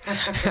course.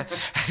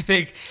 I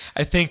think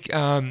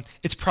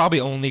it's probably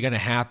only going to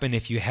happen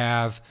if you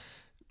have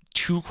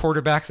two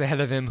quarterbacks ahead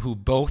of him who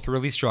both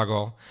really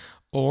struggle,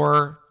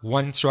 or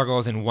one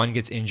struggles and one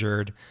gets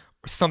injured,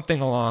 or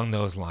something along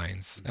those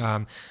lines.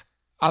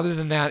 Other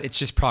than that, it's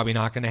just probably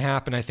not going to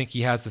happen. I think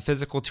he has the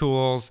physical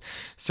tools.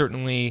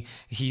 Certainly,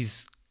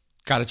 he's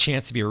got a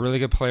chance to be a really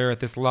good player at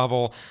this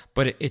level,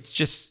 but it's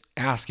just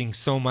asking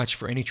so much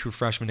for any true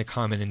freshman to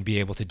come in and be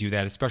able to do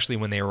that, especially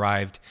when they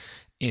arrived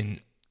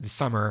in the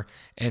summer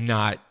and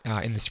not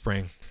in the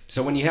spring.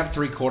 So when you have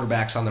three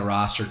quarterbacks on the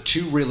roster,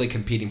 two really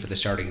competing for the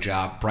starting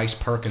job, Bryce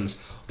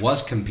Perkins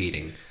was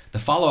competing. The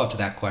follow-up to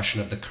that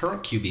question of the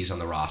current QBs on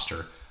the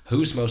roster,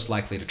 who's most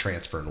likely to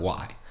transfer and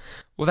why?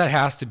 Well, that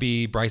has to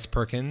be Bryce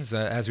Perkins.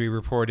 As we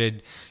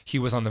reported, he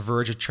was on the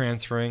verge of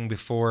transferring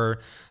before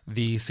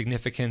the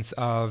significance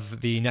of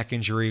the neck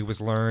injury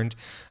was learned.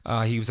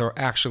 He was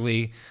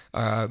actually,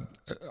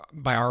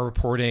 by our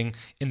reporting,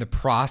 in the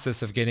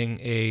process of getting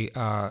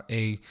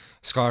a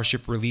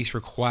scholarship release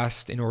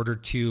request in order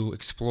to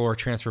explore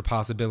transfer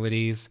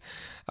possibilities.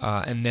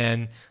 And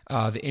then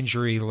the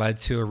injury led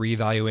to a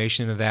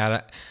reevaluation of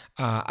that.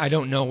 I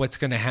don't know what's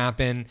going to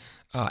happen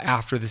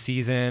after the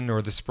season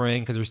or the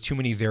spring, because there's too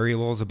many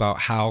variables about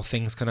how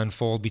things can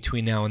unfold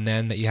between now and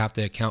then that you have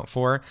to account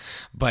for.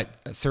 But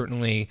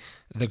certainly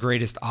the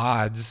greatest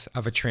odds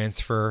of a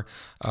transfer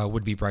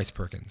would be Bryce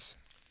Perkins.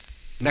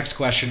 Next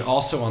question,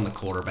 also on the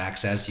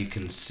quarterbacks. As you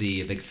can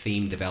see, a big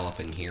theme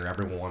developing here.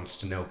 Everyone wants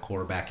to know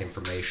quarterback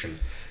information.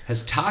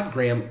 Has Todd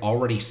Graham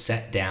already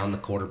set down the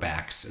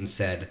quarterbacks and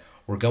said,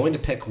 we're going to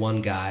pick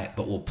one guy,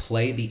 but we'll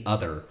play the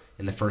other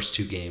in the first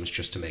two games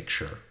just to make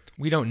sure?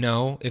 We don't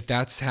know if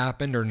that's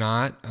happened or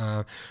not.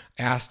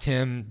 Asked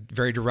him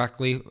very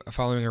directly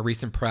following a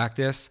recent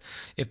practice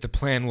if the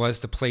plan was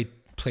to play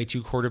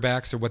two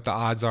quarterbacks or what the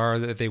odds are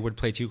that they would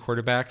play two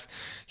quarterbacks.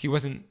 He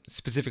wasn't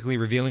specifically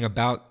revealing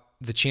about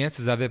the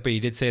chances of it, but he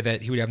did say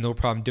that he would have no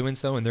problem doing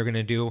so, and they're going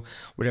to do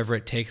whatever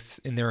it takes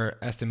in their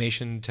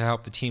estimation to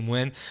help the team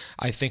win.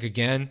 I think,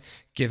 again,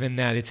 given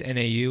that it's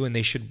NAU and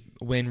they should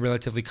win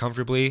relatively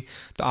comfortably,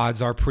 the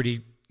odds are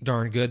pretty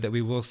darn good that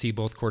we will see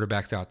both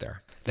quarterbacks out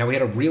there. Now, we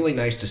had a really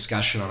nice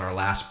discussion on our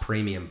last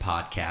premium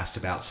podcast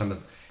about some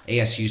of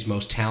ASU's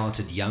most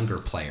talented younger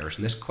players,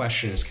 and this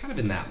question is kind of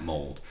in that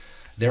mold.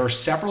 There are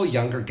several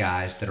younger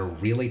guys that are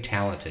really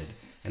talented,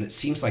 and it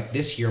seems like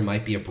this year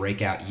might be a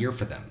breakout year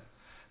for them.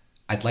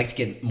 I'd like to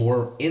get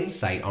more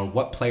insight on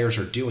what players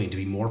are doing to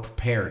be more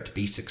prepared to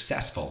be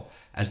successful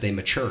as they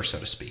mature, so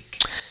to speak.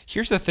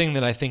 Here's the thing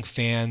that I think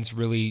fans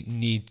really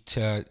need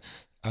to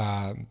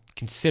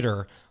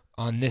consider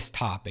on this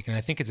topic, and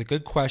I think it's a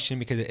good question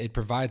because it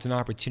provides an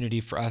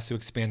opportunity for us to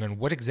expand on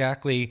what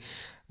exactly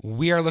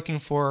we are looking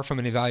for from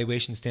an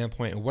evaluation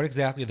standpoint and what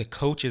exactly the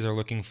coaches are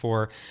looking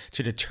for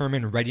to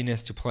determine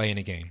readiness to play in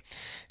a game.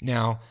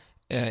 Now,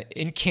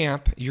 in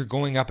camp, you're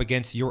going up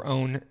against your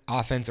own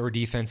offense or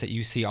defense that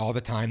you see all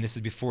the time. This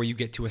is before you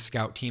get to a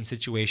scout team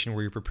situation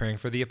where you're preparing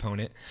for the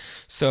opponent.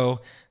 So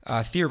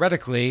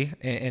theoretically,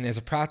 and as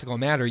a practical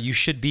matter, you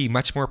should be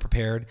much more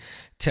prepared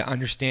to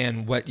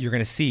understand what you're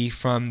going to see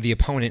from the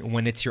opponent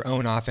when it's your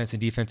own offense and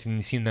defense, and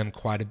you've seen them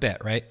quite a bit,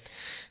 right?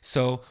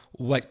 So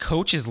what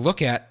coaches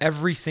look at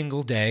every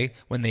single day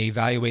when they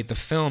evaluate the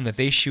film that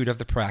they shoot of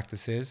the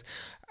practices,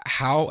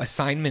 how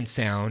assignments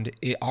sound,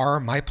 are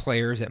my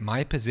players at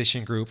my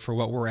position group for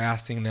what we're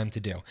asking them to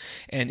do.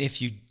 And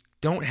if you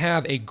don't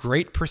have a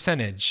great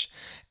percentage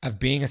of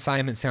being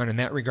assignment sound in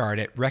that regard,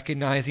 at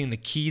recognizing the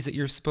keys that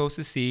you're supposed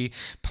to see,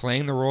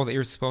 playing the role that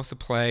you're supposed to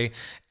play,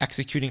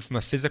 executing from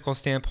a physical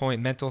standpoint,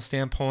 mental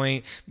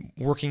standpoint,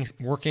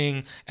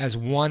 working as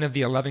one of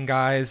the 11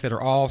 guys that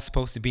are all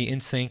supposed to be in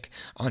sync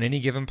on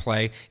any given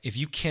play. If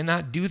you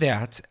cannot do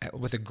that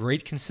with a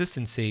great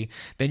consistency,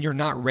 then you're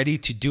not ready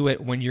to do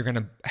it when you're going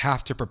to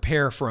have to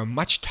prepare for a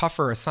much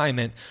tougher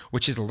assignment,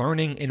 which is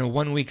learning in a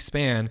 1 week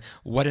span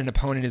what an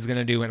opponent is going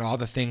to do and all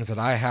the things that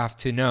I have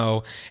to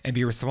know and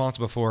be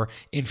responsible for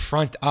in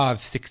front of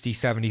 60,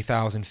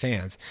 70,000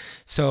 fans.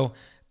 So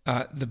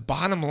the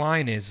bottom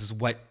line is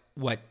what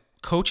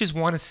coaches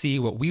want to see,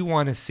 what we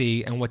want to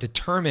see, and what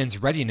determines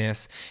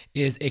readiness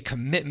is a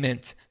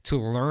commitment to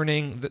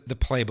learning the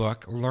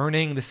playbook,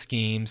 learning the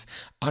schemes,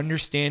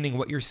 understanding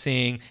what you're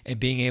seeing, and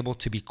being able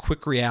to be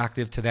quick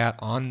reactive to that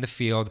on the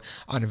field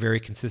on a very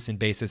consistent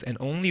basis. And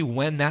only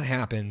when that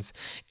happens,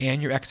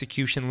 and your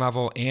execution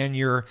level and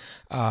your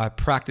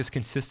practice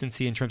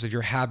consistency in terms of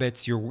your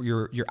habits,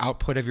 your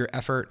output of your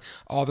effort,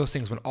 all those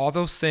things, when all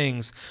those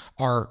things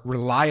are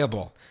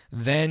reliable,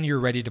 then you're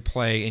ready to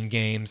play in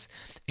games.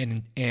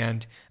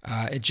 And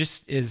it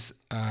just is,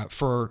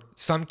 for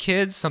some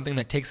kids, something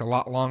that takes a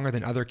lot longer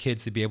than other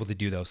kids to be able to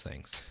do those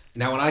things.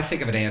 Now, when I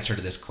think of an answer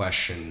to this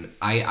question,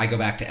 I go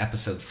back to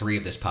episode 3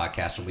 of this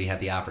podcast when we had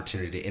the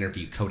opportunity to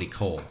interview Cody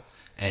Cole.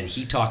 And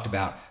he talked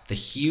about the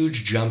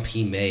huge jump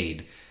he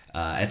made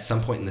at some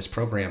point in this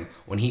program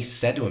when he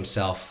said to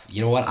himself,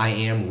 you know what, I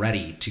am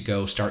ready to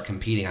go start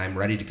competing. I'm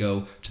ready to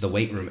go to the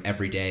weight room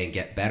every day and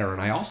get better.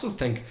 And I also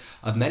think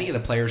of many of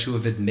the players who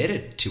have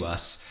admitted to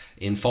us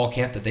in fall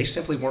camp that they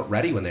simply weren't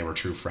ready when they were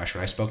true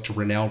freshmen. I spoke to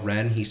Rennell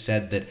Wren. He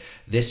said that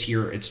this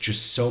year it's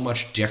just so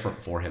much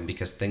different for him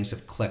because things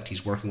have clicked.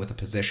 He's working with a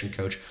position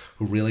coach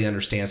who really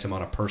understands him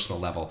on a personal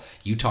level.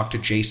 You talked to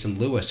Jason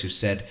Lewis, who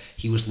said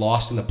he was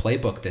lost in the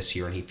playbook this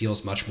year and he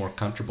feels much more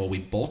comfortable. We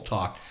both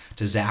talked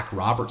to Zach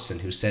Robertson,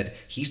 who said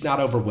he's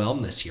not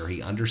overwhelmed this year.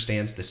 He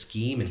understands the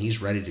scheme and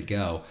he's ready to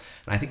go.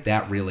 And I think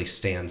that really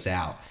stands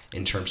out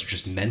in terms of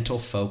just mental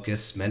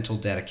focus, mental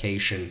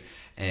dedication,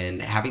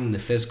 and having the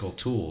physical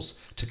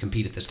tools to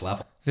compete at this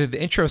level.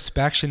 The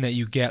introspection that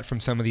you get from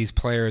some of these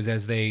players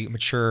as they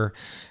mature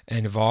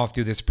and evolve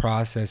through this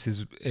process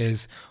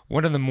is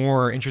one of the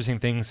more interesting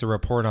things to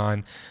report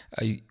on.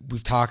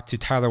 We've talked to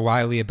Tyler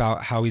Wiley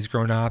about how he's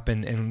grown up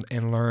and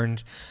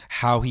learned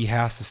how he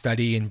has to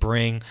study and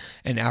bring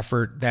an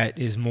effort that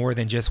is more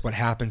than just what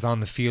happens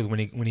on the field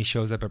when he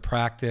shows up at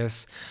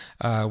practice.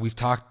 We've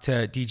talked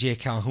to DJ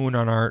Calhoun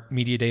on our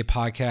Media Day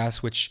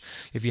podcast, which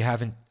if you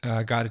haven't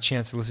got a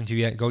chance to listen to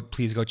yet,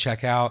 please go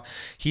check out.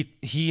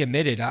 He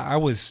admitted, I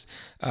was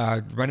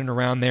running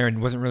around there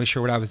and wasn't really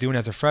sure what I was doing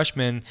as a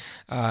freshman.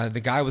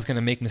 The guy was going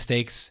to make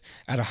mistakes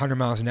at 100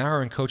 miles an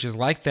hour, and coaches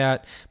like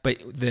that. But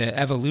the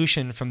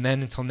evolution from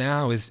then until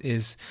now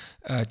is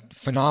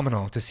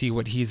phenomenal to see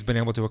what he's been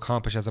able to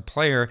accomplish as a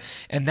player.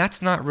 And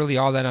that's not really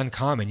all that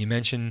uncommon. You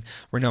mentioned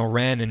Rennell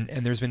Wren,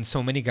 and there's been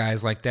so many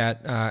guys like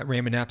that.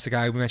 Raymond Epps, a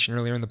guy we mentioned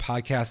earlier in the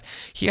podcast,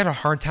 he had a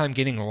hard time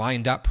getting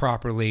lined up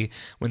properly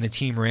when the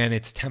team ran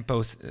its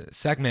tempo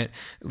segment.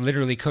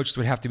 Literally, coaches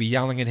would have to be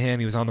yelling at him.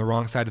 He was on the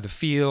wrong side of the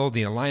field.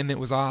 The alignment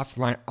was off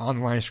on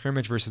the line of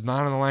scrimmage versus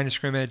not on the line of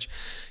scrimmage.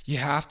 You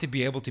have to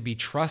be able to be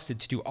trusted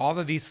to do all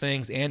of these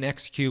things and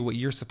execute what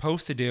you're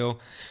supposed to do.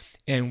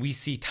 And we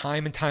see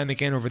time and time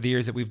again over the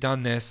years that we've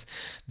done this,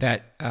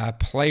 that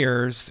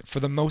players, for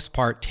the most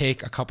part,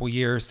 take a couple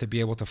years to be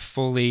able to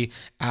fully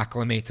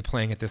acclimate to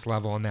playing at this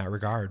level in that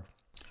regard.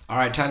 All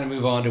right, time to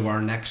move on to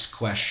our next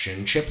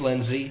question. Chip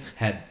Lindsey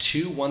had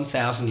 2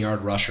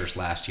 1,000-yard rushers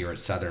last year at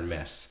Southern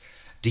Miss.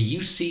 Do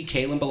you see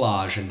Kalen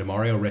Ballage and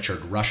Demario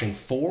Richard rushing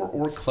 4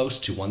 or close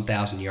to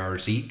 1,000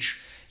 yards each?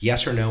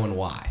 Yes or no, and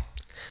why?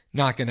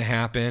 Not going to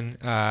happen.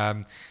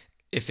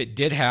 If it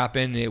did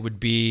happen, it would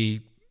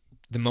be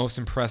the most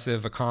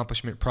impressive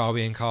accomplishment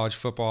probably in college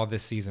football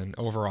this season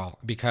overall,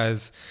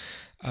 because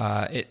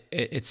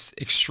it's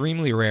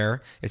extremely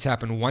rare. It's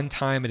happened one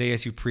time at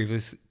ASU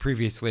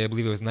previously. I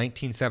believe it was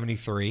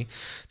 1973.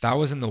 That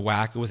was in the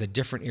WAC. It was a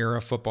different era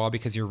of football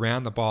because you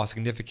ran the ball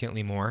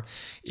significantly more.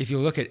 If you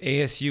look at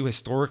ASU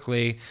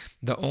historically,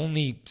 the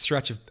only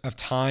stretch of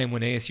time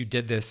when ASU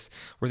did this,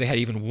 where they had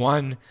even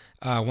one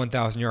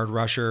 1,000-yard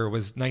rusher,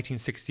 was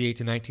 1968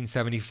 to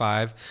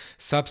 1975.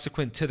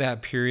 Subsequent to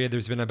that period,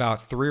 there's been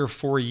about 3 or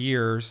 4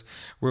 years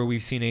where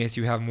we've seen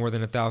ASU have more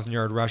than a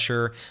 1,000-yard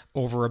rusher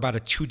over about a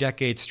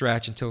 2-decade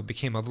stretch until it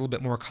became a little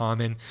bit more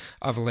common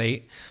of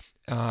late.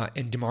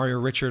 And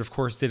Demario Richard, of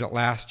course, did it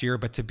last year.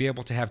 But to be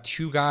able to have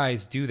 2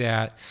 guys do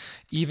that,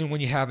 even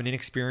when you have an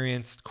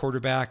inexperienced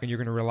quarterback and you're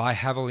going to rely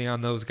heavily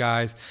on those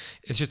guys,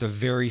 it's just a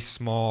very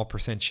small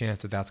 %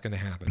 chance that that's going to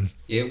happen.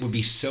 It would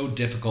be so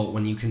difficult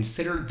when you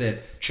consider that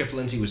Chip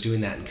Lindsey was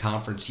doing that in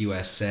Conference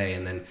USA,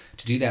 and then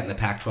to do that in the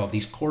Pac-12.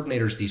 These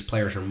coordinators, these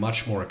players are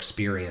much more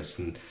experienced,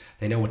 and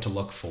they know what to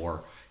look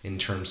for in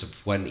terms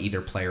of when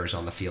either player is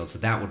on the field. So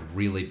that would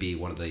really be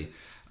one of the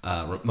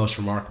most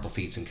remarkable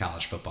feats in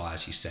college football,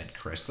 as you said,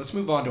 Chris. Let's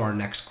move on to our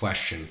next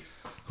question.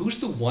 Who's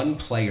the one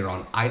player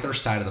on either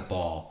side of the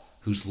ball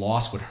whose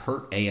loss would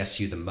hurt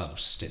ASU the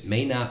most? It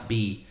may not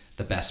be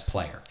the best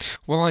player.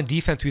 Well, on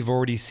defense, we've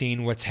already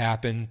seen what's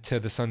happened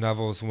to the Sun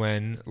Devils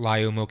when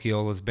Laio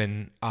Mokiola's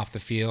been off the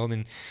field,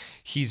 and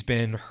he's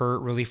been hurt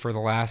really for the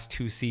last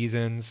 2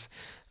 seasons.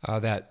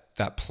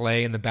 That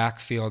play in the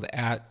backfield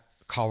at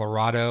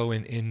Colorado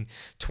in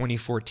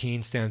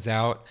 2014 stands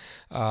out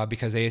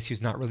because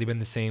ASU's not really been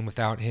the same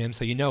without him.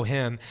 So you know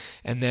him.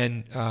 And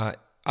then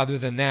other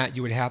than that,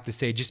 you would have to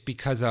say just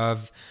because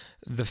of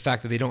the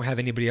fact that they don't have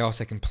anybody else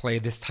that can play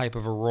this type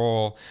of a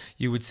role,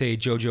 you would say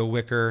JoJo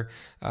Wicker.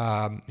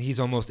 He's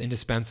almost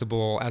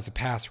indispensable as a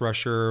pass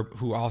rusher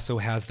who also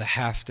has the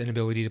heft and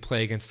ability to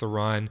play against the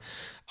run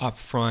up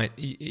front.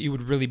 You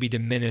would really be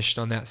diminished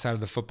on that side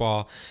of the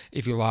football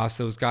if you lost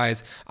those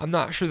guys. I'm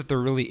not sure that there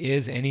really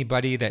is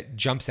anybody that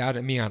jumps out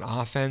at me on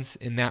offense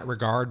in that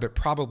regard, but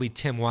probably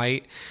Tim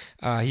White.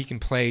 He can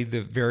play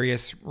the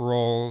various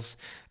roles.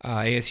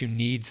 ASU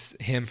needs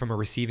him from a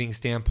receiving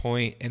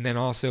standpoint. And then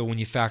also when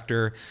you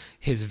factor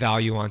his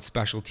value on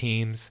special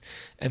teams.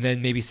 And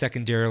then maybe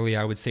secondarily,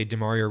 I would say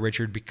Demario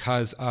Richard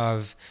because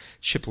of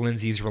Chip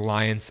Lindsey's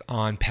reliance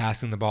on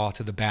passing the ball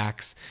to the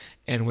backs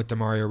and what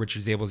Demario Richard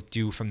is able to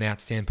do from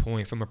that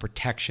standpoint, from a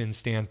protection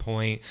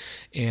standpoint,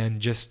 and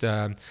just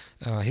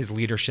his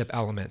leadership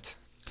element.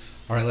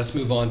 All right, let's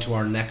move on to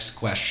our next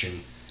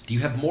question. Do you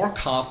have more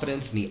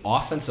confidence in the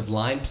offensive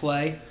line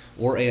play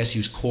or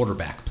ASU's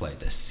quarterback play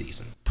this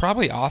season?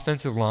 Probably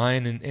offensive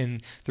line,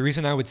 and the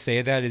reason I would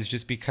say that is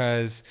just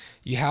because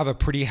you have a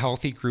pretty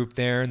healthy group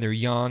there, and they're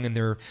young, and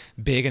they're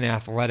big and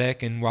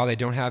athletic, and while they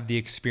don't have the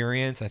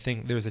experience, I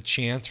think there's a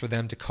chance for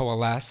them to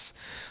coalesce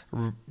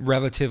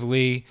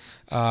relatively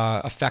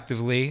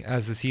effectively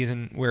as the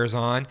season wears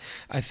on.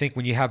 I think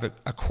when you have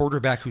a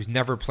quarterback who's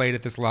never played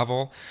at this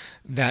level,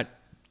 that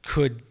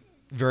could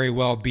very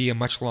well be a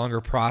much longer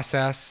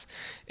process,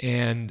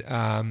 and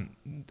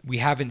we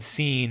haven't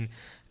seen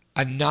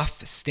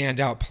enough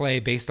standout play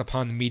based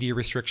upon the media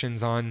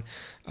restrictions on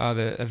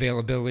the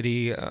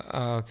availability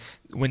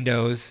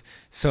windows.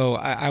 So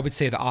I would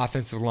say the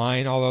offensive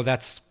line, although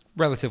that's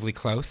relatively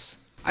close.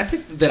 I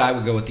think that I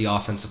would go with the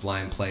offensive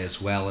line play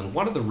as well, and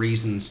one of the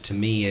reasons to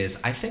me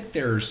is I think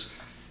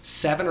there's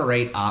 7 or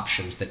 8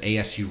 options that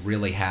ASU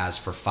really has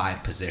for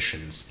 5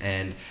 positions,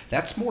 and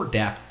that's more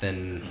depth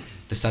than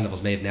the Sun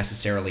Devils may have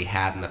necessarily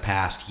had in the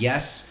past.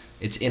 Yes,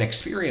 it's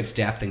inexperienced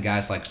depth in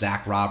guys like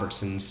Zach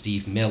Robertson,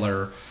 Steve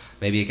Miller,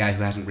 maybe a guy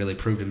who hasn't really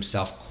proved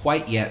himself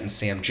quite yet in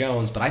Sam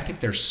Jones, but I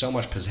think there's so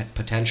much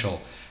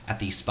potential at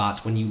these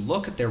spots. When you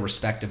look at their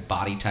respective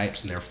body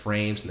types and their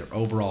frames and their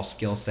overall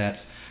skill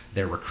sets,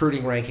 their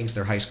recruiting rankings,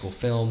 their high school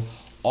film,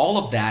 all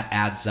of that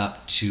adds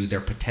up to their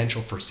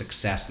potential for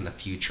success in the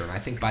future. And I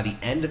think by the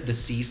end of the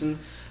season,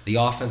 the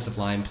offensive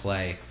line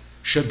play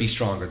should be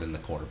stronger than the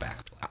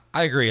quarterback play.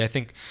 I agree. I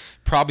think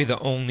probably the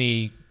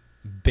only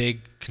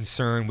big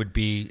concern would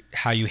be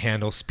how you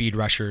handle speed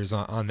rushers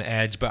on the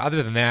edge. But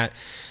other than that,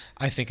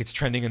 I think it's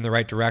trending in the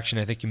right direction.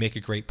 I think you make a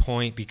great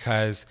point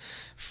because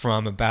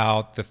from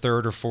about the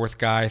 3rd or 4th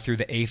guy through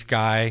the 8th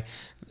guy,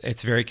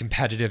 it's very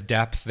competitive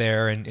depth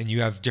there, and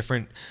you have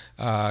different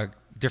guys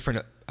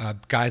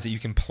that you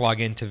can plug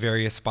into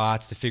various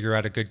spots to figure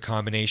out a good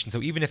combination.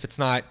 So even if it's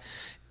not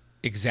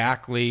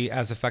exactly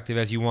as effective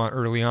as you want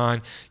early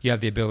on, you have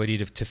the ability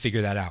to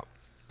figure that out.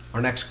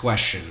 Our next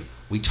question.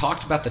 We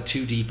talked about the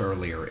 2 deep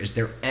earlier. Is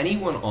there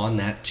anyone on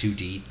that 2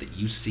 deep that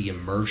you see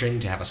emerging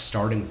to have a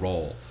starting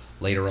role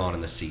later on in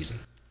the season?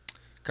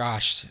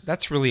 Gosh,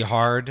 that's really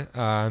hard.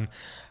 I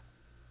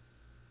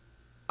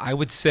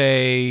would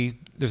say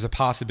there's a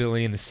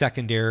possibility in the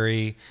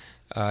secondary.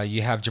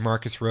 You have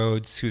Jamarcus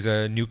Rhodes, who's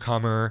a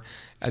newcomer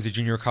as a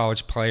junior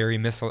college player. He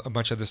missed a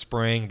bunch of the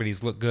spring, but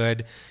he's looked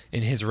good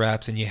in his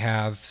reps, and you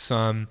have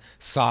some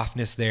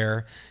softness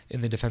there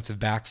in the defensive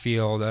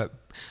backfield.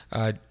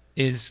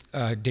 Is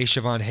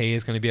Deshaun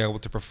Hayes going to be able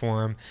to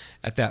perform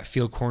at that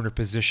field corner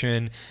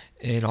position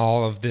in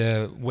all of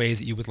the ways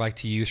that you would like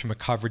to use from a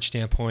coverage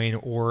standpoint,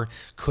 or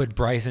could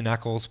Bryson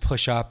Eccles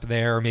push up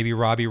there, or maybe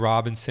Robbie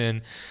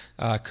Robinson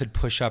could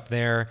push up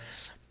there?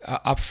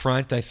 Up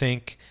front, I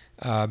think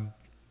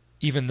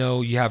even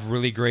though you have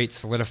really great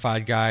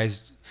solidified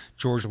guys,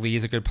 George Lee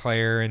is a good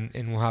player, and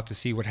we'll have to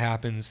see what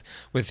happens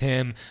with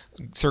him.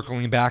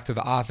 Circling back to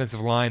the offensive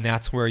line,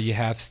 that's where you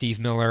have Steve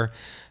Miller,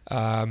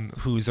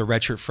 who's a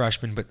redshirt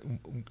freshman, but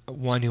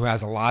one who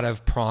has a lot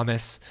of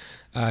promise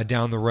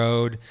down the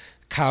road.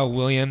 Kyle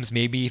Williams,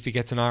 maybe if he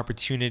gets an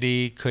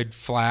opportunity, could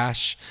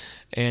flash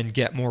and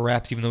get more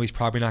reps, even though he's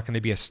probably not going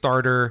to be a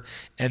starter.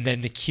 And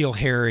then N'Keal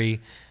Harry,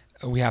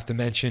 we have to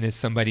mention, is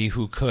somebody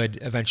who could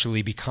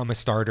eventually become a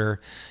starter,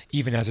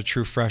 even as a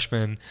true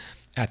freshman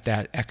at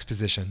that X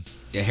position.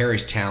 Yeah,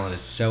 Harry's talent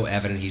is so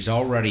evident. He's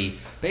already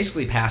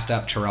basically passed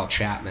up Terrell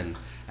Chapman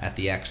at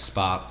the X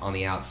spot on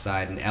the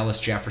outside, and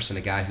Ellis Jefferson,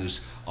 a guy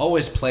who's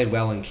always played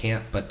well in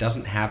camp but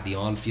doesn't have the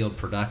on-field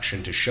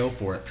production to show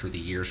for it through the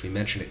years. We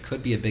mentioned it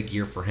could be a big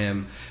year for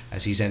him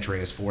as he's entering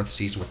his 4th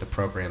season with the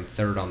program,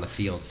 3rd on the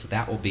field, so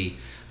that will be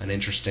an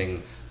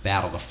interesting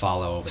battle to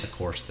follow over the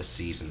course of the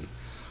season.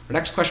 Our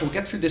next question, we'll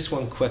get through this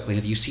one quickly.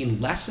 Have you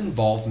seen less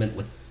involvement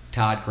with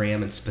Todd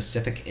Graham in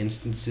specific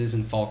instances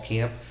in fall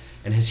camp,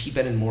 and has he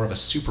been in more of a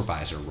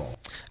supervisor role?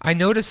 I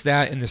noticed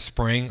that in the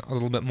spring a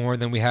little bit more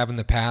than we have in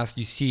the past.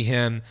 You see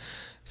him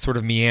sort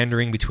of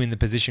meandering between the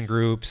position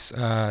groups,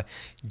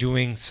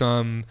 doing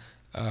some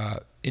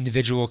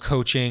individual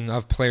coaching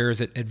of players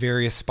at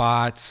various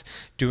spots,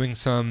 doing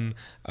some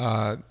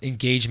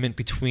engagement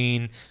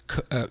between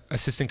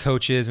assistant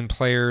coaches and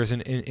players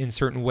in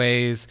certain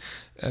ways,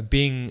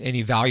 being an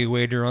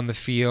evaluator on the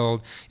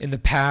field. In the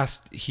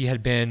past, he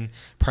had been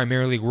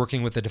primarily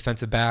working with the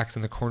defensive backs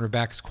and the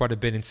cornerbacks quite a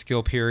bit in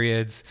skill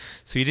periods,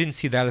 so you didn't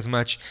see that as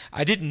much.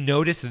 I didn't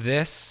notice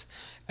this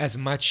as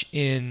much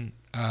in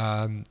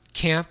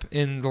camp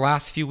in the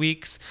last few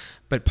weeks,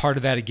 but part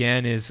of that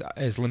again is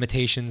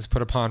limitations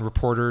put upon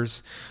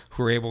reporters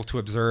who are able to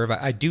observe.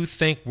 I do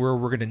think where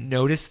we're going to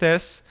notice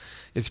this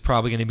is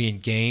probably going to be in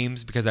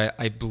games, because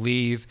I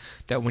believe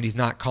that when he's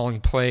not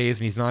calling plays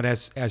and he's not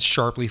as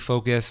sharply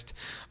focused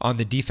on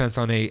the defense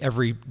on a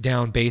every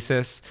down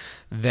basis,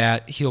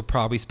 that he'll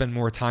probably spend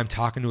more time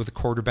talking to the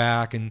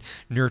quarterback and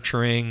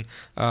nurturing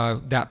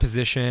that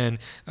position,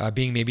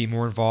 being maybe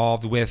more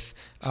involved with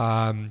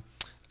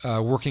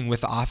working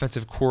with the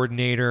offensive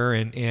coordinator,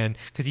 and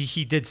because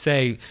he did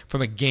say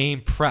from a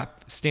game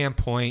prep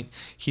standpoint,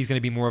 he's going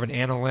to be more of an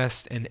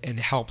analyst and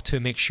help to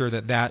make sure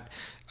that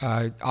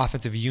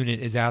offensive unit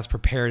is as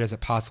prepared as it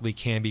possibly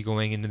can be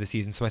going into the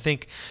season. So I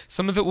think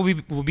some of it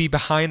will be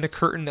behind the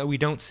curtain that we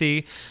don't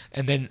see,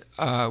 and then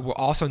we'll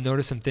also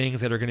notice some things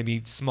that are going to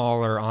be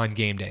smaller on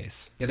game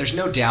days. Yeah, there's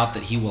no doubt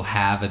that he will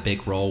have a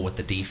big role with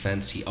the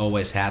defense. He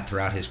always had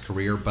throughout his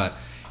career, but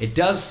it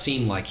does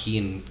seem like he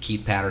and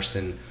Keith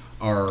Patterson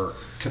are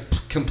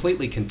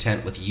completely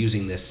content with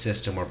using this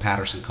system where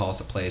Patterson calls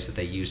the plays that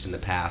they used in the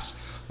past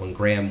when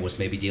Graham was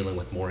maybe dealing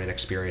with more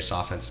inexperienced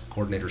offensive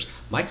coordinators.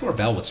 Mike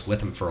Norvell was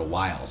with him for a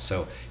while,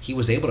 so he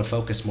was able to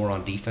focus more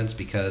on defense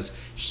because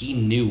he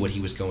knew what he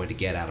was going to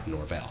get out of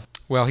Norvell.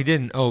 Well, he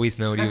didn't always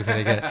know what he was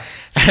going to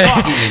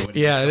get.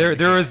 Yeah,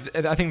 there was.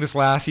 I think this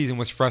last season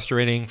was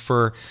frustrating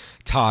for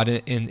Todd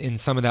in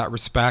some of that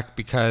respect,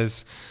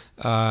 because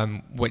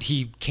what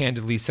he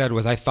candidly said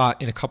was, I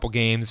thought in a couple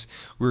games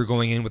we were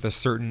going in with a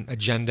certain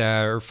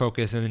agenda or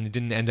focus, and then it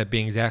didn't end up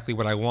being exactly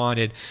what I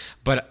wanted.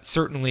 But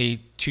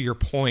certainly, to your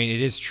point,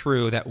 it is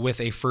true that with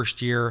a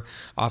first-year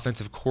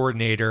offensive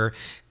coordinator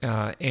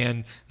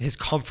and his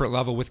comfort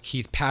level with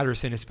Keith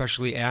Patterson,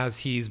 especially as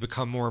he's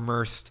become more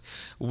immersed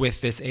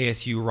with this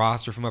ASU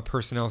roster from a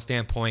personnel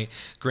standpoint,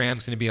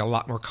 Graham's going to be a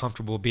lot more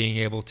comfortable being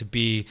able to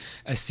be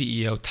a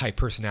CEO-type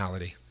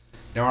personality.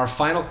 Now, our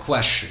final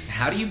question: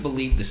 how do you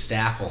believe the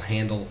staff will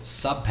handle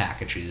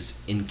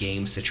sub-packages in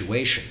game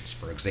situations?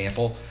 For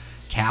example,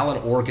 Cal and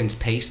Oregon's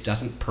pace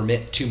doesn't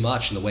permit too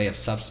much in the way of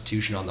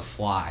substitution on the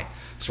fly,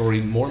 so are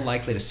we more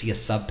likely to see a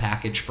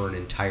sub-package for an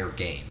entire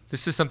game?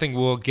 This is something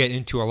we'll get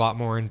into a lot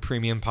more in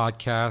premium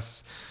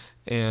podcasts,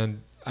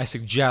 and I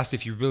suggest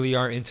if you really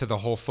are into the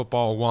whole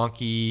football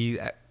wonky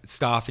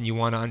stuff and you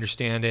want to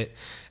understand it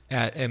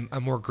at a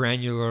more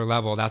granular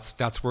level,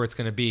 that's where it's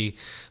going to be.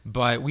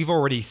 But we've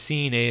already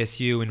seen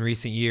ASU in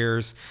recent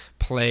years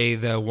play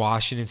the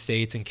Washington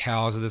States and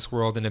Cals of this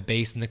world in a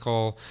base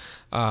nickel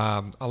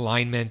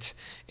alignment,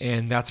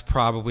 and that's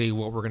probably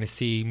what we're going to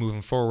see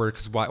moving forward,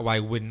 because why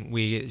wouldn't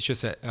we? It's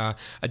just a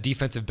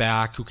defensive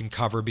back who can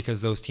cover,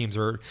 because those teams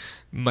are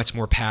much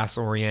more pass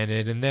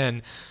oriented, and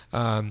then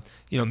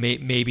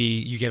maybe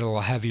you get a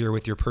little heavier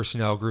with your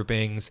personnel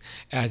groupings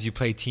as you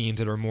play teams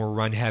that are more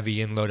run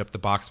heavy and load up the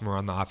box more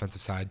on the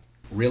offensive side.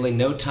 Really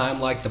no time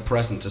like the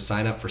present to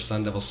sign up for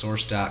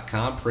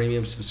SunDevilSource.com.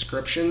 Premium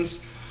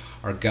subscriptions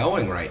are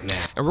going right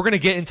now. And we're going to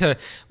get into,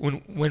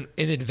 when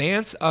in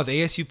advance of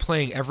ASU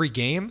playing every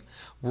game,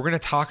 we're going to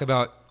talk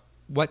about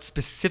what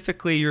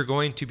specifically you're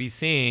going to be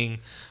seeing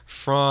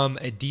from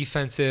a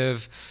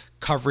defensive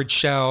coverage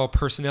shell,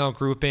 personnel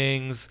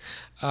groupings,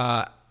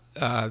 how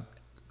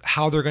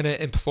they're going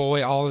to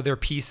employ all of their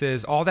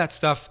pieces, all that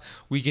stuff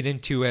we get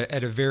into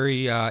at a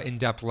very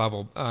in-depth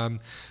level.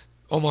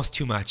 Almost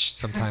too much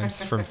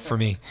sometimes for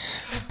me.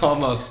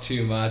 Almost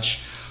too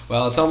much.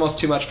 Well, it's almost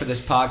too much for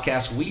this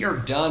podcast. We are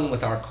done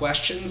with our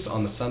questions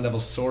on the Sun Devil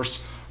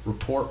Source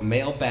Report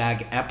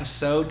mailbag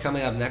episode.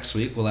 Coming up next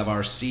week, we'll have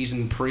our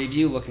season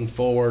preview. Looking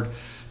forward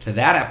to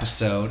that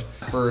episode.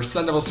 For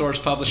Sun Devil Source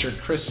publisher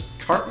Chris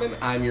Cartman,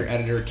 I'm your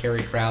editor,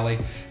 Kerry Crowley.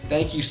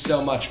 Thank you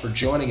so much for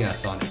joining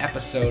us on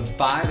episode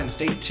 5, and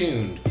stay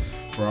tuned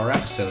for our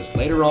episodes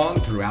later on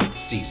throughout the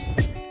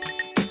season.